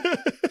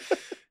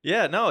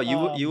 Yeah, no,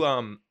 you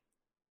Um,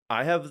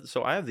 I have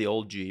the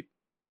old Jeep,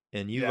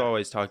 and you've Yeah.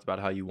 always talked about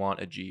how you want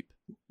a Jeep.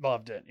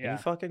 Loved it. And Yeah, you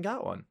fucking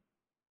got one.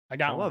 I I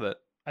got love one. it.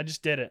 I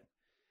just did it.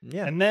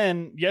 Yeah, And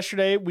then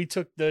yesterday we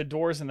took the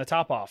doors and the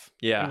top off.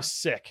 Yeah. It was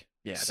sick.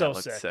 yeah, so that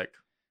looked sick. sick.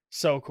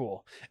 So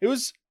cool. It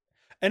was,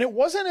 and it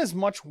wasn't as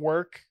much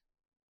work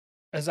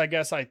as I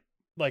guess I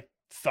like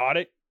thought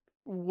it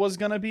was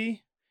gonna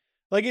be.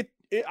 Like it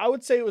I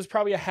would say it was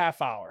probably a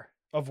half hour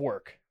of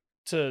work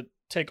to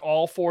take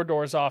all 4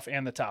 doors off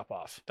and the top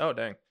off. Oh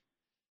dang!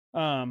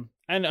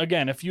 And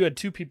again, if you had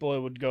 2 people, it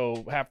would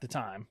go half the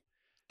time.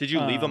 Did you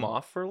leave them Um,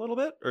 off for a little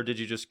bit, or did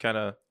you just kind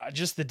of?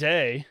 Just the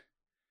day.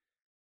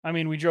 I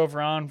mean, we drove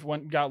around,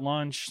 went and got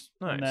lunch,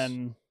 Nice.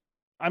 and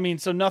then,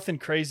 so nothing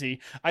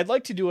crazy. I'd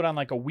like to do it on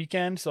like a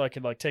weekend so I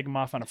could like take them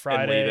off on a leave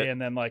Friday, it. and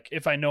then like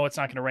if I know it's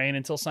not going to rain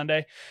until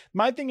Sunday.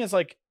 My thing is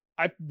like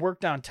I work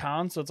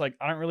downtown, so it's like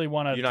I don't really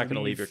want to. You're not going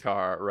to leave your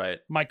car, right?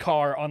 my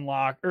car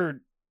unlocked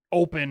or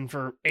open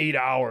for 8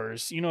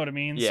 hours. You know what I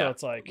mean? So Yeah.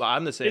 it's like Well,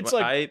 I'm the same. it's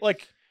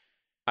like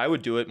I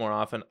would do it more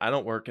often. I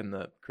don't work in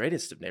the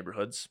greatest of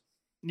neighborhoods.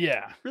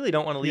 yeah, Really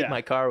don't want to leave Yeah.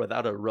 my car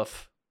without a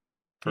roof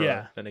for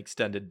Yeah. an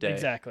extended day.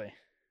 exactly.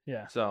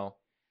 Yeah. So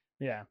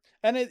Yeah,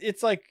 and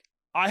it's like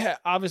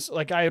obviously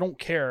like I don't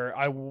care.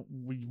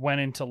 We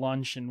went into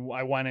lunch and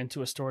I went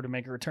into a store to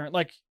make a return.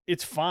 Like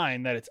it's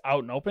fine that it's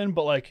out and open,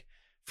 but like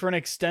for an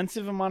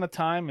extensive amount of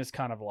time is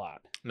kind of a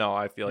lot. no,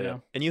 I feel You you.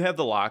 know? And you have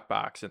the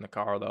lockbox in the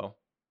car though,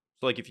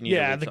 so like if you need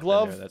Yeah, to leave the something in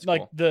glove, there, that's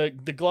like cool.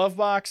 the glove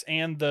box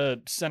and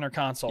the center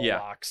console Yeah.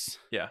 box.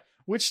 Yeah.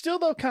 Which still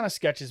though kind of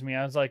sketches me.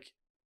 I was like,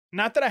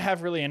 not that I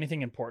have really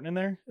anything important in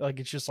there. Like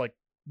it's just like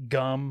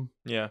gum,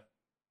 Yeah,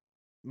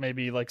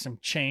 maybe like some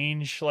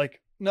change,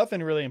 like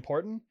nothing really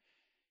important.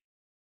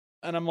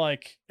 And I'm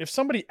like, if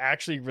somebody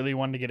actually really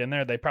wanted to get in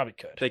there, they probably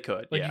could. they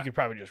could. Like yeah, you could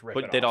probably just rip it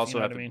but off. they'd also you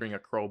know have what to I mean? bring a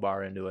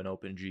crowbar into an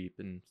open Jeep,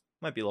 and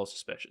might be a little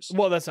suspicious.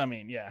 Well, that's what I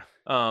mean. Yeah.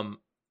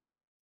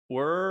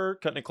 We're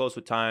cutting it close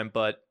with time,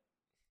 but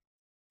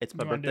it's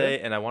my You wanna do birthday,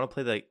 it? and I want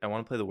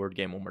to play the word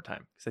game one more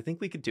time because I think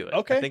we could do it.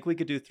 Okay. I think we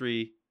could do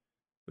 3.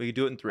 We could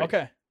do it in 3.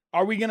 Okay.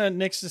 Are we gonna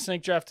nix the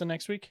snake draft to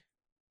next week?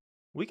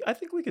 I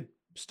think we could.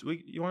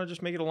 You want to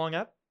just make it a long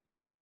app?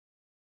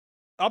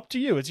 Up to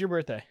you. It's your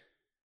birthday.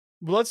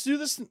 Well, let's do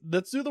this.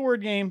 Let's do the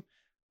word game.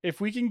 If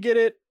we can get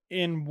it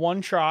in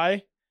 1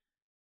 try,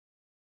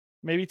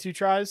 maybe 2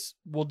 tries,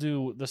 we'll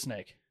do the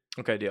snake.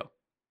 Okay, deal.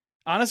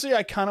 Honestly,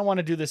 I kind of want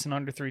to do this in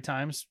under 3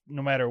 times,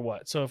 no matter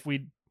what. So if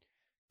we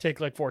take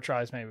like 4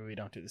 tries, maybe we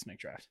don't do the snake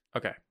draft.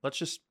 Okay, let's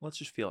just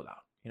feel it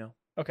out. You know.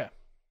 Okay.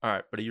 All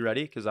right, but are you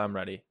ready? Because I'm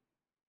ready.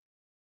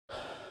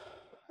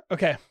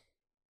 Okay.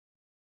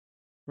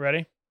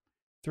 Ready?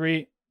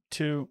 3,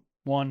 2,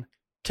 1.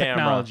 Camera.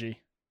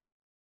 Technology.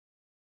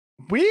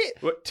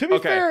 What- To be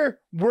okay. fair,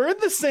 we're in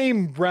the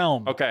same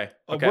realm. Okay.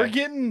 Okay. We're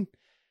getting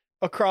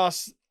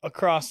across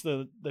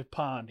the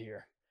pond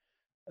here.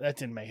 That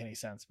didn't make any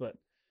sense, but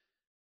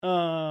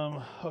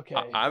okay.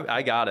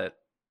 I got it.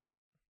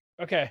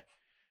 Okay.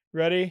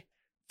 Ready?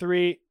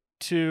 3,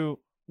 2,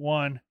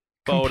 1.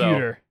 Photo.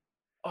 Computer.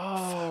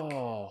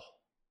 Oh.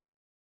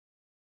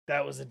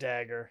 That was a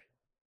dagger.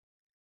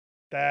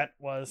 That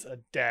was a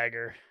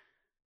dagger.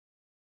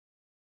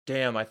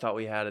 Damn, I thought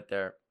we had it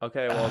there.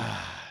 Okay, well.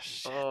 Ah,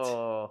 shit.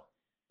 Oh.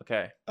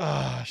 Okay.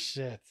 Oh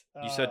shit.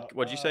 You said-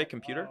 what'd you say,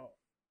 computer?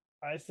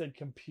 I said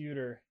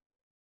computer.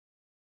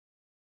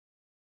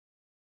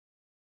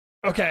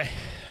 Okay.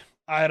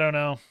 I don't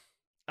know.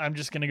 I'm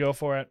just gonna go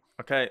for it.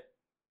 Okay.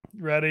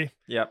 Ready?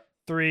 Yep.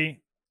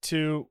 3,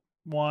 2,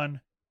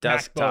 1.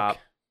 Desktop. MacBook.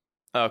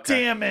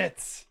 Okay. Damn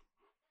it.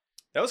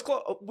 That was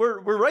close. We're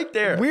right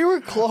there. We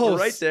were close.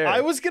 right there. I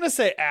was gonna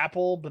say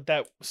Apple, but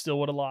that still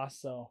would have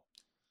lost. So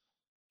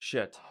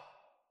Shit.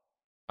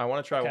 I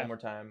want to try Okay. one more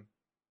time.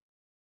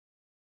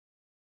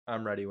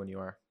 I'm ready when you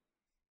are.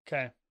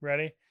 okay.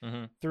 Ready?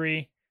 Mhm.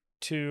 3,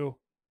 2,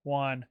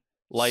 1.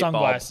 Light bulb.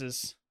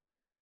 Sunglasses.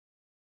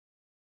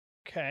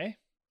 Okay.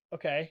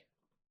 Okay.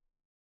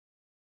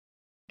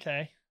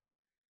 Okay.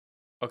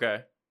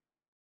 Okay.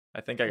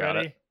 I think I got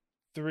Ready? it.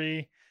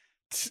 3.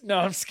 No,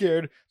 I'm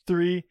scared.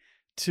 3,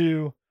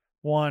 2,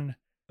 1.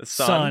 The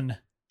Sun.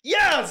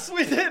 Yes,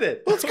 we did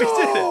it. Let's We did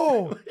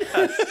go! it.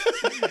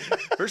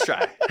 Yes. First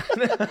try.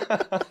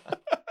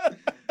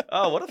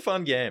 Oh, what a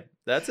fun game.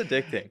 That's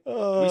addicting.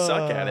 We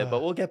suck at it,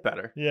 but we'll get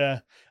better. Yeah.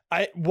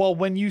 Well,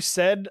 when you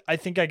said I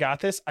think I got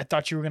this, I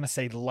thought you were gonna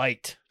say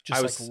light. Just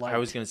I was like light. I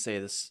was gonna say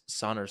this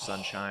sun or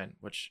sunshine,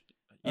 which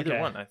Either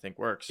Okay. one I think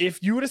works.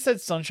 If you would have said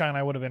sunshine,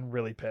 I would have been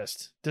really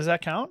pissed. Does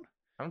that count?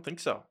 I don't think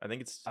so. I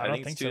think it's don't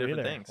it's think two so different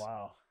either. things.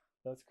 Wow,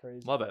 that's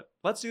crazy. Love it.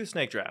 Let's do a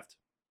snake draft.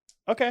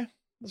 Okay,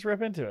 let's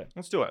rip into it.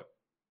 Let's do it.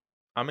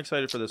 I'm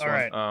excited for this All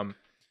one. right.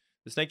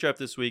 The snake draft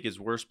this week is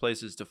worst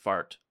places to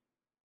fart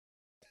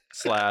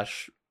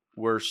 /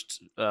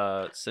 worst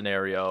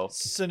scenario.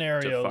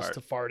 Scenarios fart.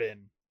 to fart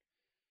in.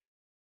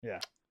 Yeah.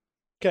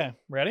 Okay,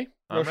 ready?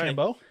 I'm ready.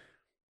 Rochambeau.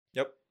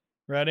 Yep.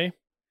 Ready?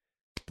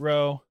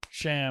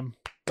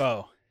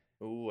 Rochambeau.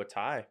 Ooh, a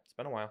tie. It's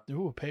been a while.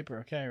 Ooh, paper.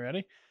 Okay,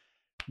 ready?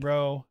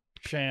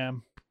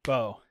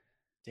 Rochambeau.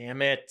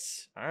 Damn it.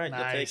 All right,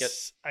 you'll take it.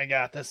 Nice. I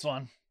got this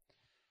one.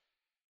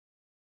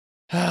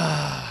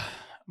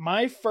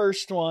 My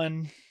first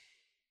one.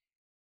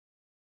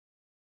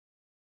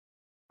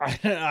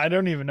 I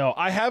don't even know.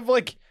 I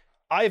think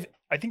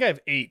I have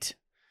 8.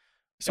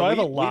 So I have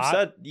a lot. We've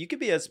said you could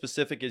be as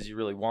specific as you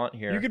really want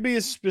here. You could be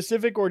as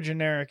specific or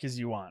generic as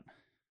you want.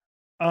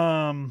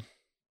 I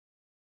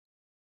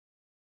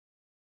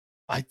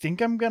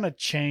think I'm gonna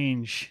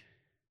change.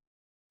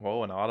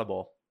 Whoa, an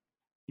audible.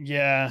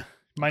 Yeah,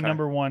 my Okay.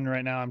 number one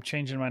right now. I'm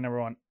changing my number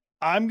one.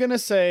 I'm gonna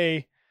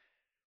say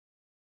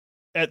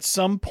at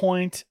some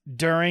point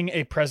during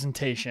a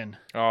presentation,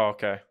 Oh,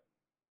 okay.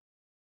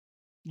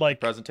 like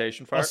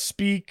Presentation a fart.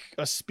 speaking.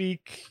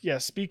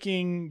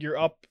 You're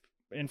up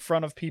in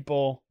front of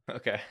people.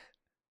 Okay.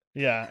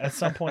 Yeah, at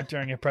some point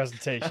during a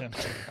presentation,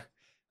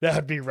 that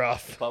would be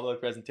rough. Public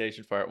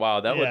presentation fart.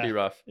 Wow, that would Yeah. be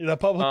rough. The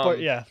public, part,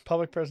 Um, yeah,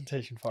 public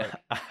presentation part.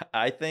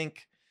 I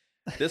think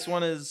this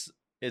one it's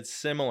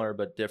similar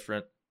but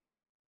different.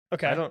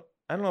 Okay, I don't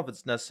know if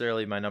it's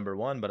necessarily my number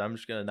one, but I'm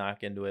just gonna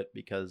knock into it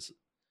because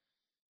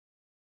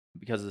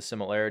of the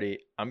similarity.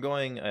 I'm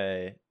going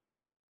a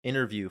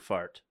interview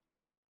fart.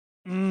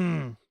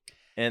 Mm,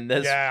 And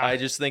this Yeah. I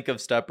just think of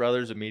Step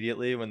Brothers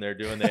immediately when they're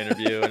doing the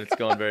interview and it's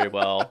going very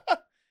well.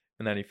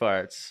 And then he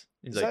farts.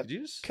 He's Is like, that "Did you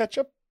just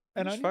ketchup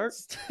and just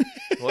onions.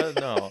 what?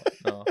 No.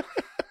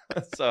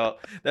 So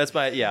that's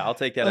I'll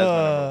take that as my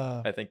number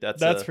one. I think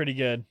that's pretty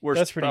good. worst,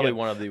 That's pretty probably good.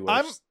 one of the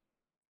worst.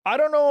 I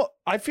don't know.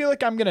 I feel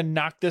like I'm gonna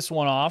knock this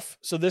one off,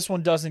 so this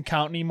one doesn't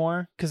count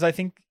anymore. Because I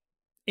think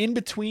in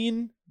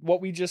between what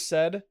we just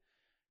said,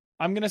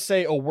 I'm gonna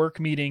say a work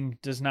meeting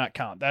does not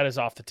count. That is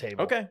off the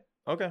table. Okay.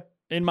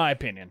 In my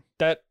opinion,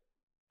 that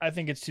I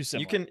think it's too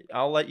similar.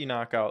 I'll let you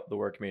knock out the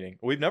work meeting.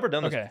 We've never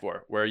done this Okay.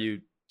 before where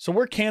you So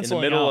we're in the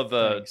canceling middle out of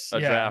a things.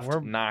 draft We're,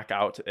 knock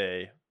out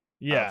a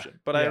yeah. option.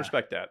 But I yeah.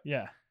 respect that.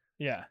 Yeah.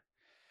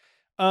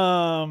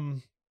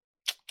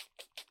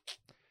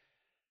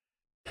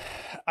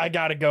 I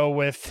gotta go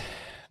with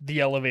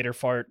the elevator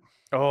fart.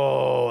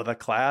 Oh, the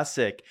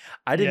classic.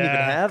 I didn't even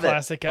have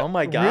classic. it. Oh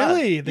my god.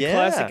 Really? The Yeah.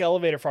 classic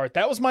elevator fart.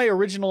 That was my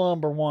original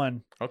number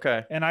one.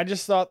 Okay. And I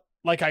just thought,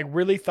 like, I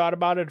really thought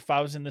about it. If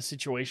I was in this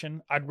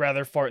situation, I'd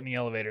rather fart in the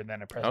elevator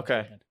than a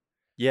presentation.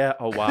 Yeah.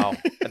 Oh wow.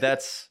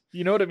 That's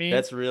You know what I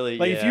mean? really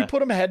like, if you yeah. put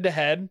them head to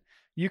head,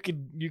 you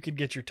could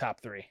get your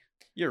top 3.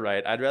 You're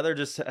right. I'd rather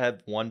just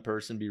have one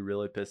person be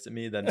really pissed at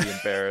me than be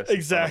embarrassed.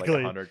 in front of,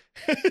 Exactly. Like 100.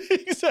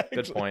 Exactly.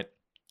 Good point.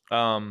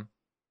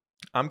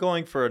 I'm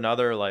going for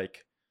another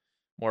like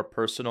more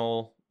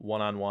personal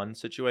one-on-one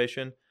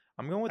situation.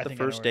 I'm going with I the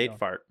think I know first where you're date going.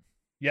 fart.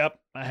 Yep,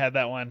 I had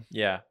that one.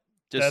 Yeah.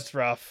 Just That's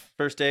rough.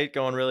 first date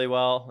going really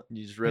well.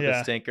 You just rip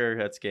Yeah. a stinker.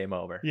 That's game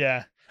over.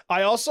 Yeah.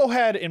 I also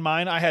had in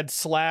mind, I had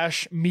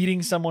 /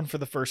 meeting someone for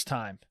the first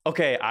time.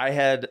 Okay. I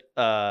had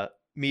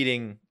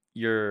meeting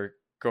your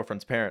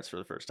girlfriend's parents for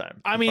the first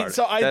time. I and mean, farted.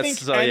 so I That's- think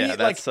so. any, Yeah.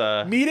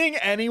 That's meeting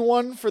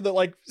anyone for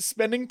the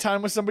spending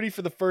time with somebody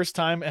for the first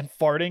time and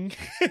farting,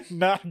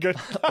 not good.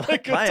 Not a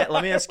good Let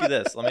me time. ask you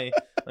this. Let me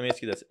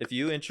ask you this. If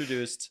you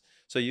introduced,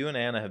 so you and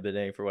Anna have been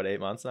dating for what, 8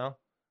 months now?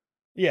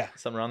 Yeah.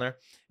 Something around there.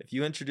 If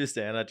you introduced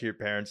Anna to your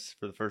parents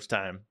for the first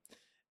time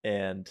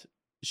and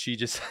she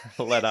just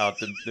let out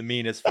the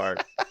meanest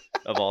fart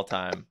of all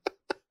time,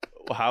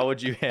 how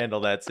would you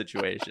handle that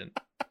situation?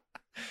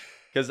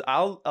 Because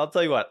I'll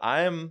tell you what,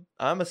 I'm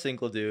a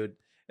single dude.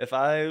 If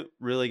I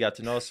really got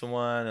to know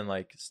someone and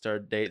like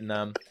started dating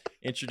them,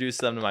 introduce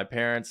them to my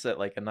parents at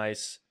like a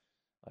nice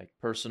like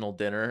personal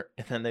dinner,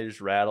 and then they just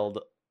rattled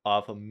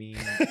off a mean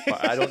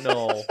fart, I don't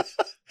know.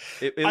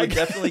 It I would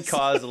definitely guess-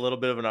 cause a little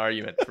bit of an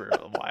argument for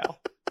a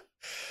while.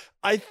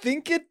 I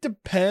think it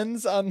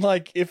depends on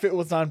if it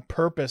was on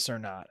purpose or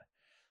not.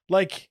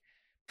 Like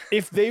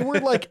if they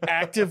were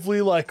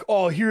actively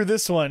oh, hear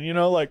this one, Yeah,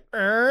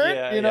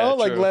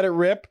 true. let it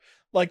rip,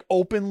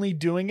 openly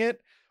doing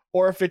it,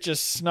 or if it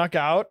just snuck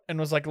out and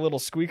was like a little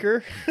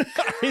squeaker.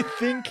 I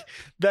think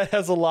that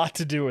has a lot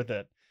to do with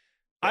it.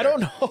 I Fair.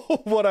 don't know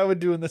what I would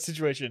do in this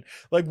situation.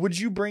 Would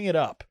you bring it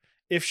up?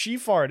 If she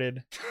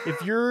farted,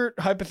 if your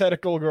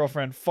hypothetical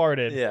girlfriend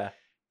farted Yeah.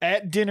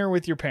 at dinner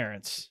with your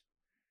parents,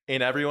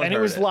 And everyone and it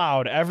heard was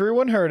loud,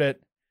 everyone heard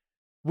it,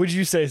 would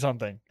you say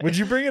something? Would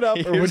you bring it up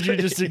or would you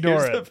just ignore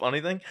Here's the it?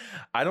 funny thing.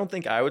 I don't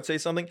think I would say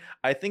something.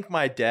 I think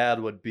my dad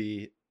would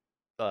be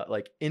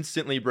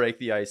instantly break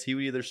the ice. He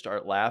would either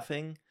start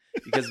laughing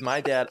because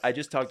my dad, I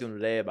just talked to him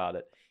today about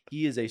it.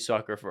 He is a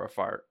sucker for a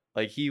fart.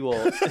 Like he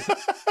will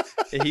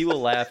he will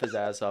laugh his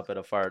ass off at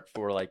a fart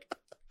for like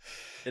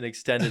an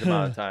extended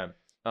amount of time.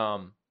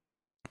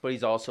 But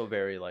he's also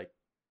very like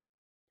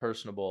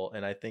personable,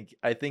 and I think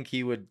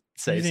he would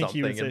say You think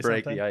he something would and say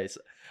break something? the ice.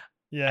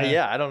 Yeah.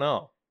 Yeah, I don't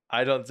know.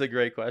 It's a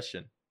great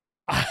question.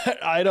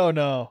 I don't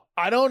know.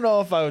 I don't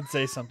know if I would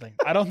say something.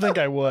 I don't think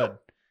I would.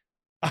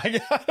 I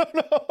don't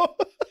know.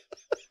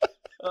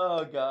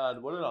 Oh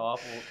God, what an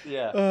awful.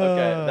 Yeah.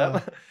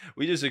 Okay.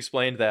 We just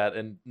explained that,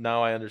 and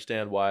now I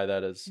understand why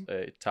that is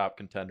a top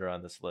contender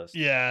on this list.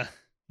 Yeah.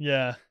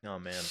 Yeah. Oh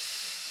man.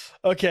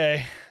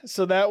 Okay.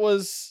 So that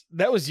was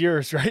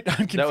yours, right?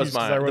 I'm confused. That was 'cause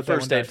I mine. wrote The that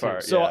first one down date too.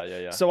 fart. So,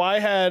 Yeah. So I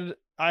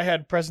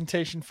had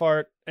presentation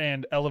fart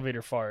and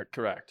elevator fart.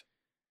 Correct.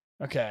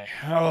 Okay.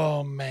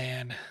 Oh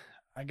man.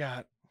 I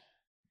got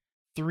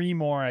 3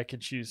 more I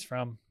could choose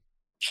from.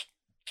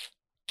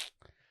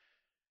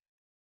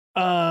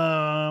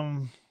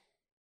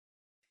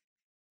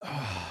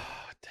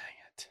 Oh, dang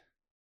it.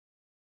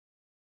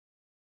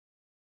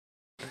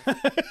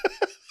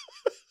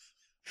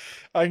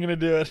 I'm going to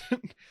do it.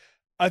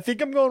 I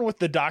think I'm going with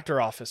the doctor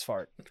office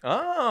fart.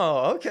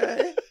 Oh,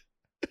 okay.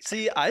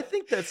 See, I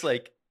think that's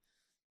like,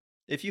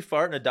 if you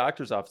fart in a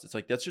doctor's office, it's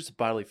like that's just a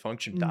bodily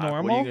function. Doc.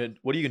 Normal?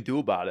 What are you gonna do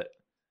about it?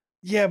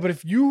 Yeah, but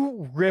if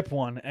you rip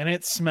one and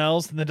it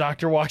smells and the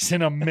doctor walks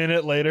in a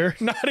minute later,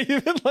 not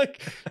even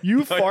like you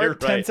No, fart you're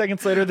 10 right.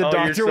 seconds later, the You're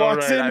doctor so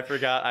walks right. in. I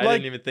forgot. I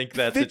Like, didn't even think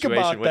that think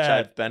situation, about which that.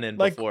 I've been in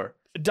Like, before.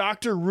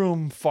 Doctor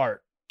room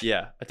fart.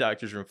 Yeah, a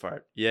doctor's room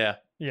fart. Yeah,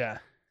 Yeah.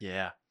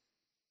 yeah.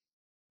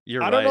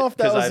 You're I right. don't know if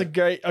that 'cause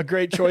was a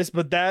great choice,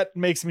 but that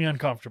makes me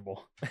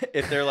uncomfortable.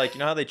 if they're like, you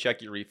know how they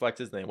check your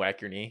reflexes and they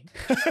whack your knee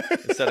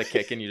instead of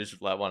kicking, you just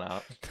let one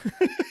out.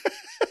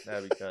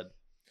 That'd be good.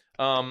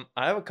 I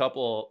have a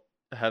couple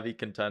heavy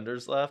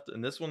contenders left,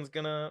 and this one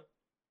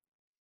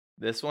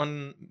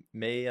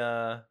may maybe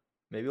a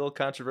little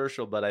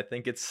controversial, but I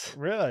think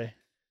Really?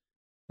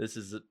 this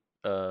is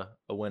a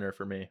winner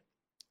for me.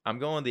 I'm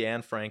going the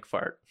Anne Frank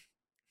fart.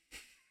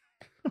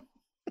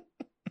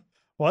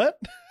 What?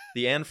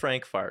 The Anne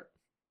Frank fart.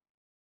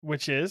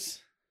 Which is?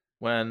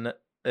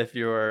 If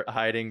you're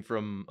hiding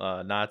from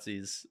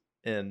Nazis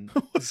and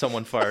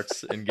someone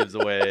farts and gives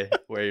away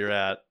where you're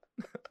at.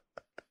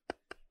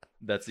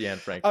 That's the Anne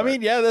Frank fart. I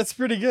mean, yeah, that's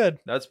pretty good.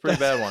 That's a pretty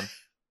bad one.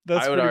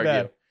 That's I would pretty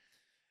argue. bad.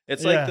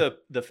 It's Yeah. like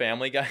the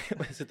Family Guy.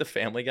 Is it the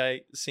Family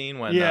Guy scene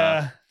when?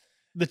 Yeah.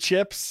 The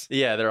chips.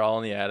 Yeah, they're all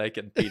in the attic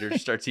and Peter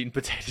starts eating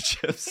potato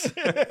chips.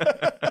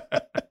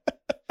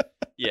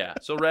 Yeah,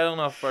 so rattling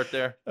off fart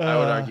there, I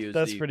would argue is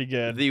that's pretty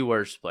good. the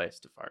worst place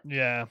to fart.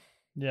 Yeah.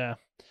 Yeah.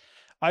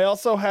 I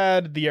also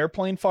had the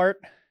airplane fart.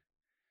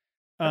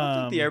 I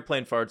don't think the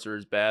airplane farts are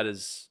as bad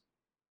as,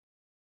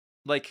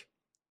 like,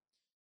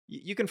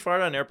 you can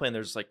fart on an airplane.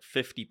 There's like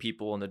 50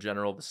 people in the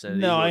general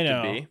vicinity. No, who I it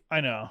know. could be.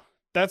 I know.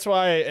 That's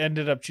why I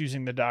ended up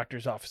choosing the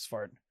doctor's office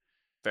fart.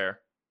 Fair.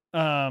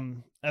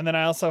 And then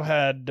I also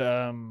had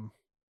the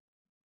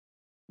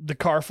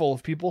car full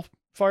of people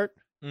fart.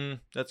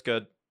 That's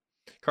good.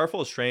 Car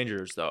full of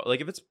strangers though.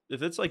 Like if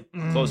it's like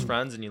close Mm.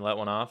 friends and you let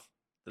one off,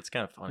 that's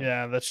kind of funny.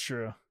 Yeah, that's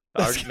true.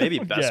 Maybe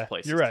best Yeah,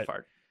 places you're to right.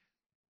 fart.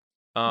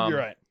 You're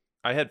right.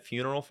 I had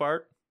funeral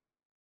fart.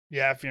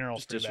 Yeah, funeral's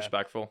Just pretty bad.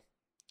 disrespectful.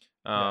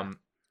 Yeah.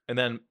 And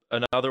then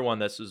another one.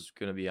 This is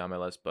going to be on my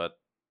list, but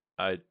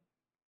I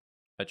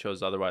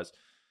chose otherwise.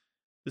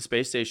 The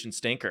space station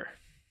stinker.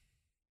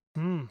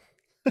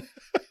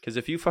 Because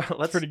if you fart,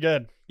 That's pretty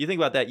good. You think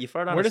about that. You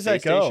fart on Where a does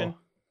that space go? station.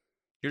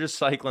 You're just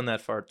cycling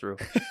that fart through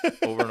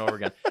over and over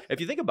again. If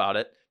you think about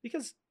it,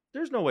 because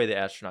there's no way the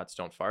astronauts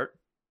don't fart.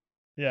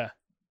 Yeah.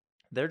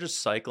 They're just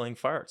cycling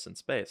farts in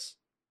space.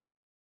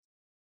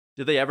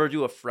 Did they ever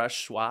do a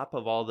fresh swap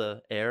of all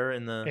the air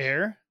in the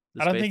Air?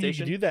 the I don't space think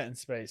station? you can do that in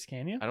space,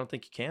 can you? I don't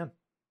think you can.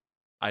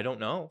 I don't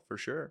know for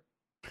sure.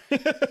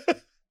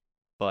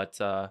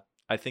 But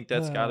I think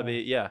that's got to be,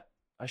 yeah.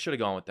 I should have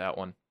gone with that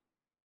one.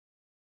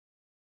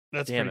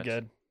 That's Damn pretty it.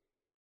 good.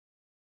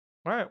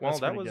 All right. Well,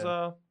 That's that pretty was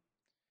good.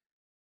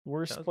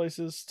 Worst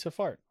places to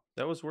fart.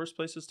 worst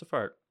places to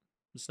fart.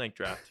 The snake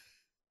draft.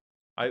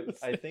 I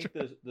think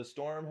the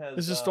storm has.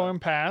 Is the storm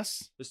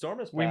pass? The storm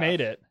has. We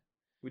made passed. it.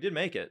 We did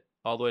make it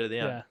all the way to the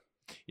end. Yeah.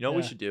 You know what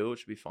we Yeah. should do,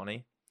 which would be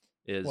funny,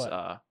 is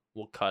What?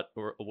 we'll cut.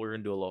 We're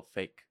gonna do a little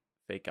fake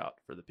out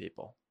for the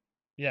people.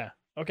 Yeah.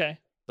 Okay.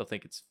 They'll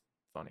think it's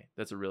funny.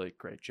 That's a really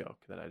great joke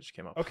that I just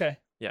came up with. Okay.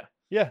 Yeah.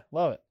 Yeah.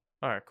 Love it.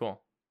 All right.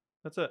 Cool.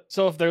 That's it.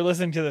 So if they're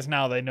listening to this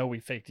now, they know we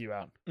faked you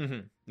out.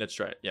 Mm-hmm. That's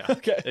right. Yeah.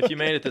 Okay. If you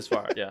made it this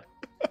far, yeah.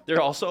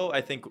 They're also, I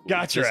think,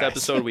 Got your this ass.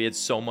 episode we had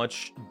so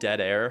much dead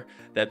air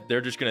that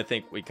they're just gonna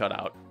think we cut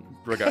out,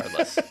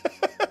 regardless.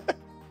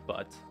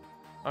 But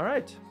all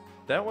right,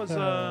 that was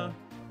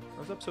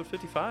episode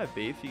 55.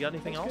 Beef, you got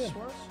anything That's else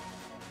good. for us?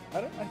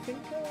 I think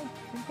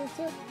that's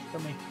it for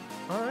me.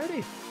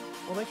 Alrighty.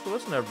 Well, thanks for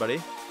listening,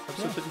 everybody.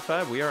 Episode Yeah.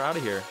 55. We are out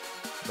of here.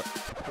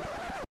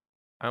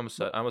 I almost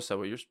said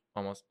what you're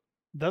almost.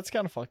 That's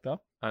kind of fucked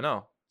up. I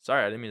know.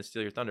 Sorry, I didn't mean to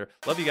steal your thunder.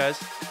 Love you guys.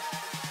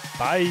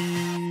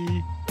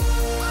 Bye.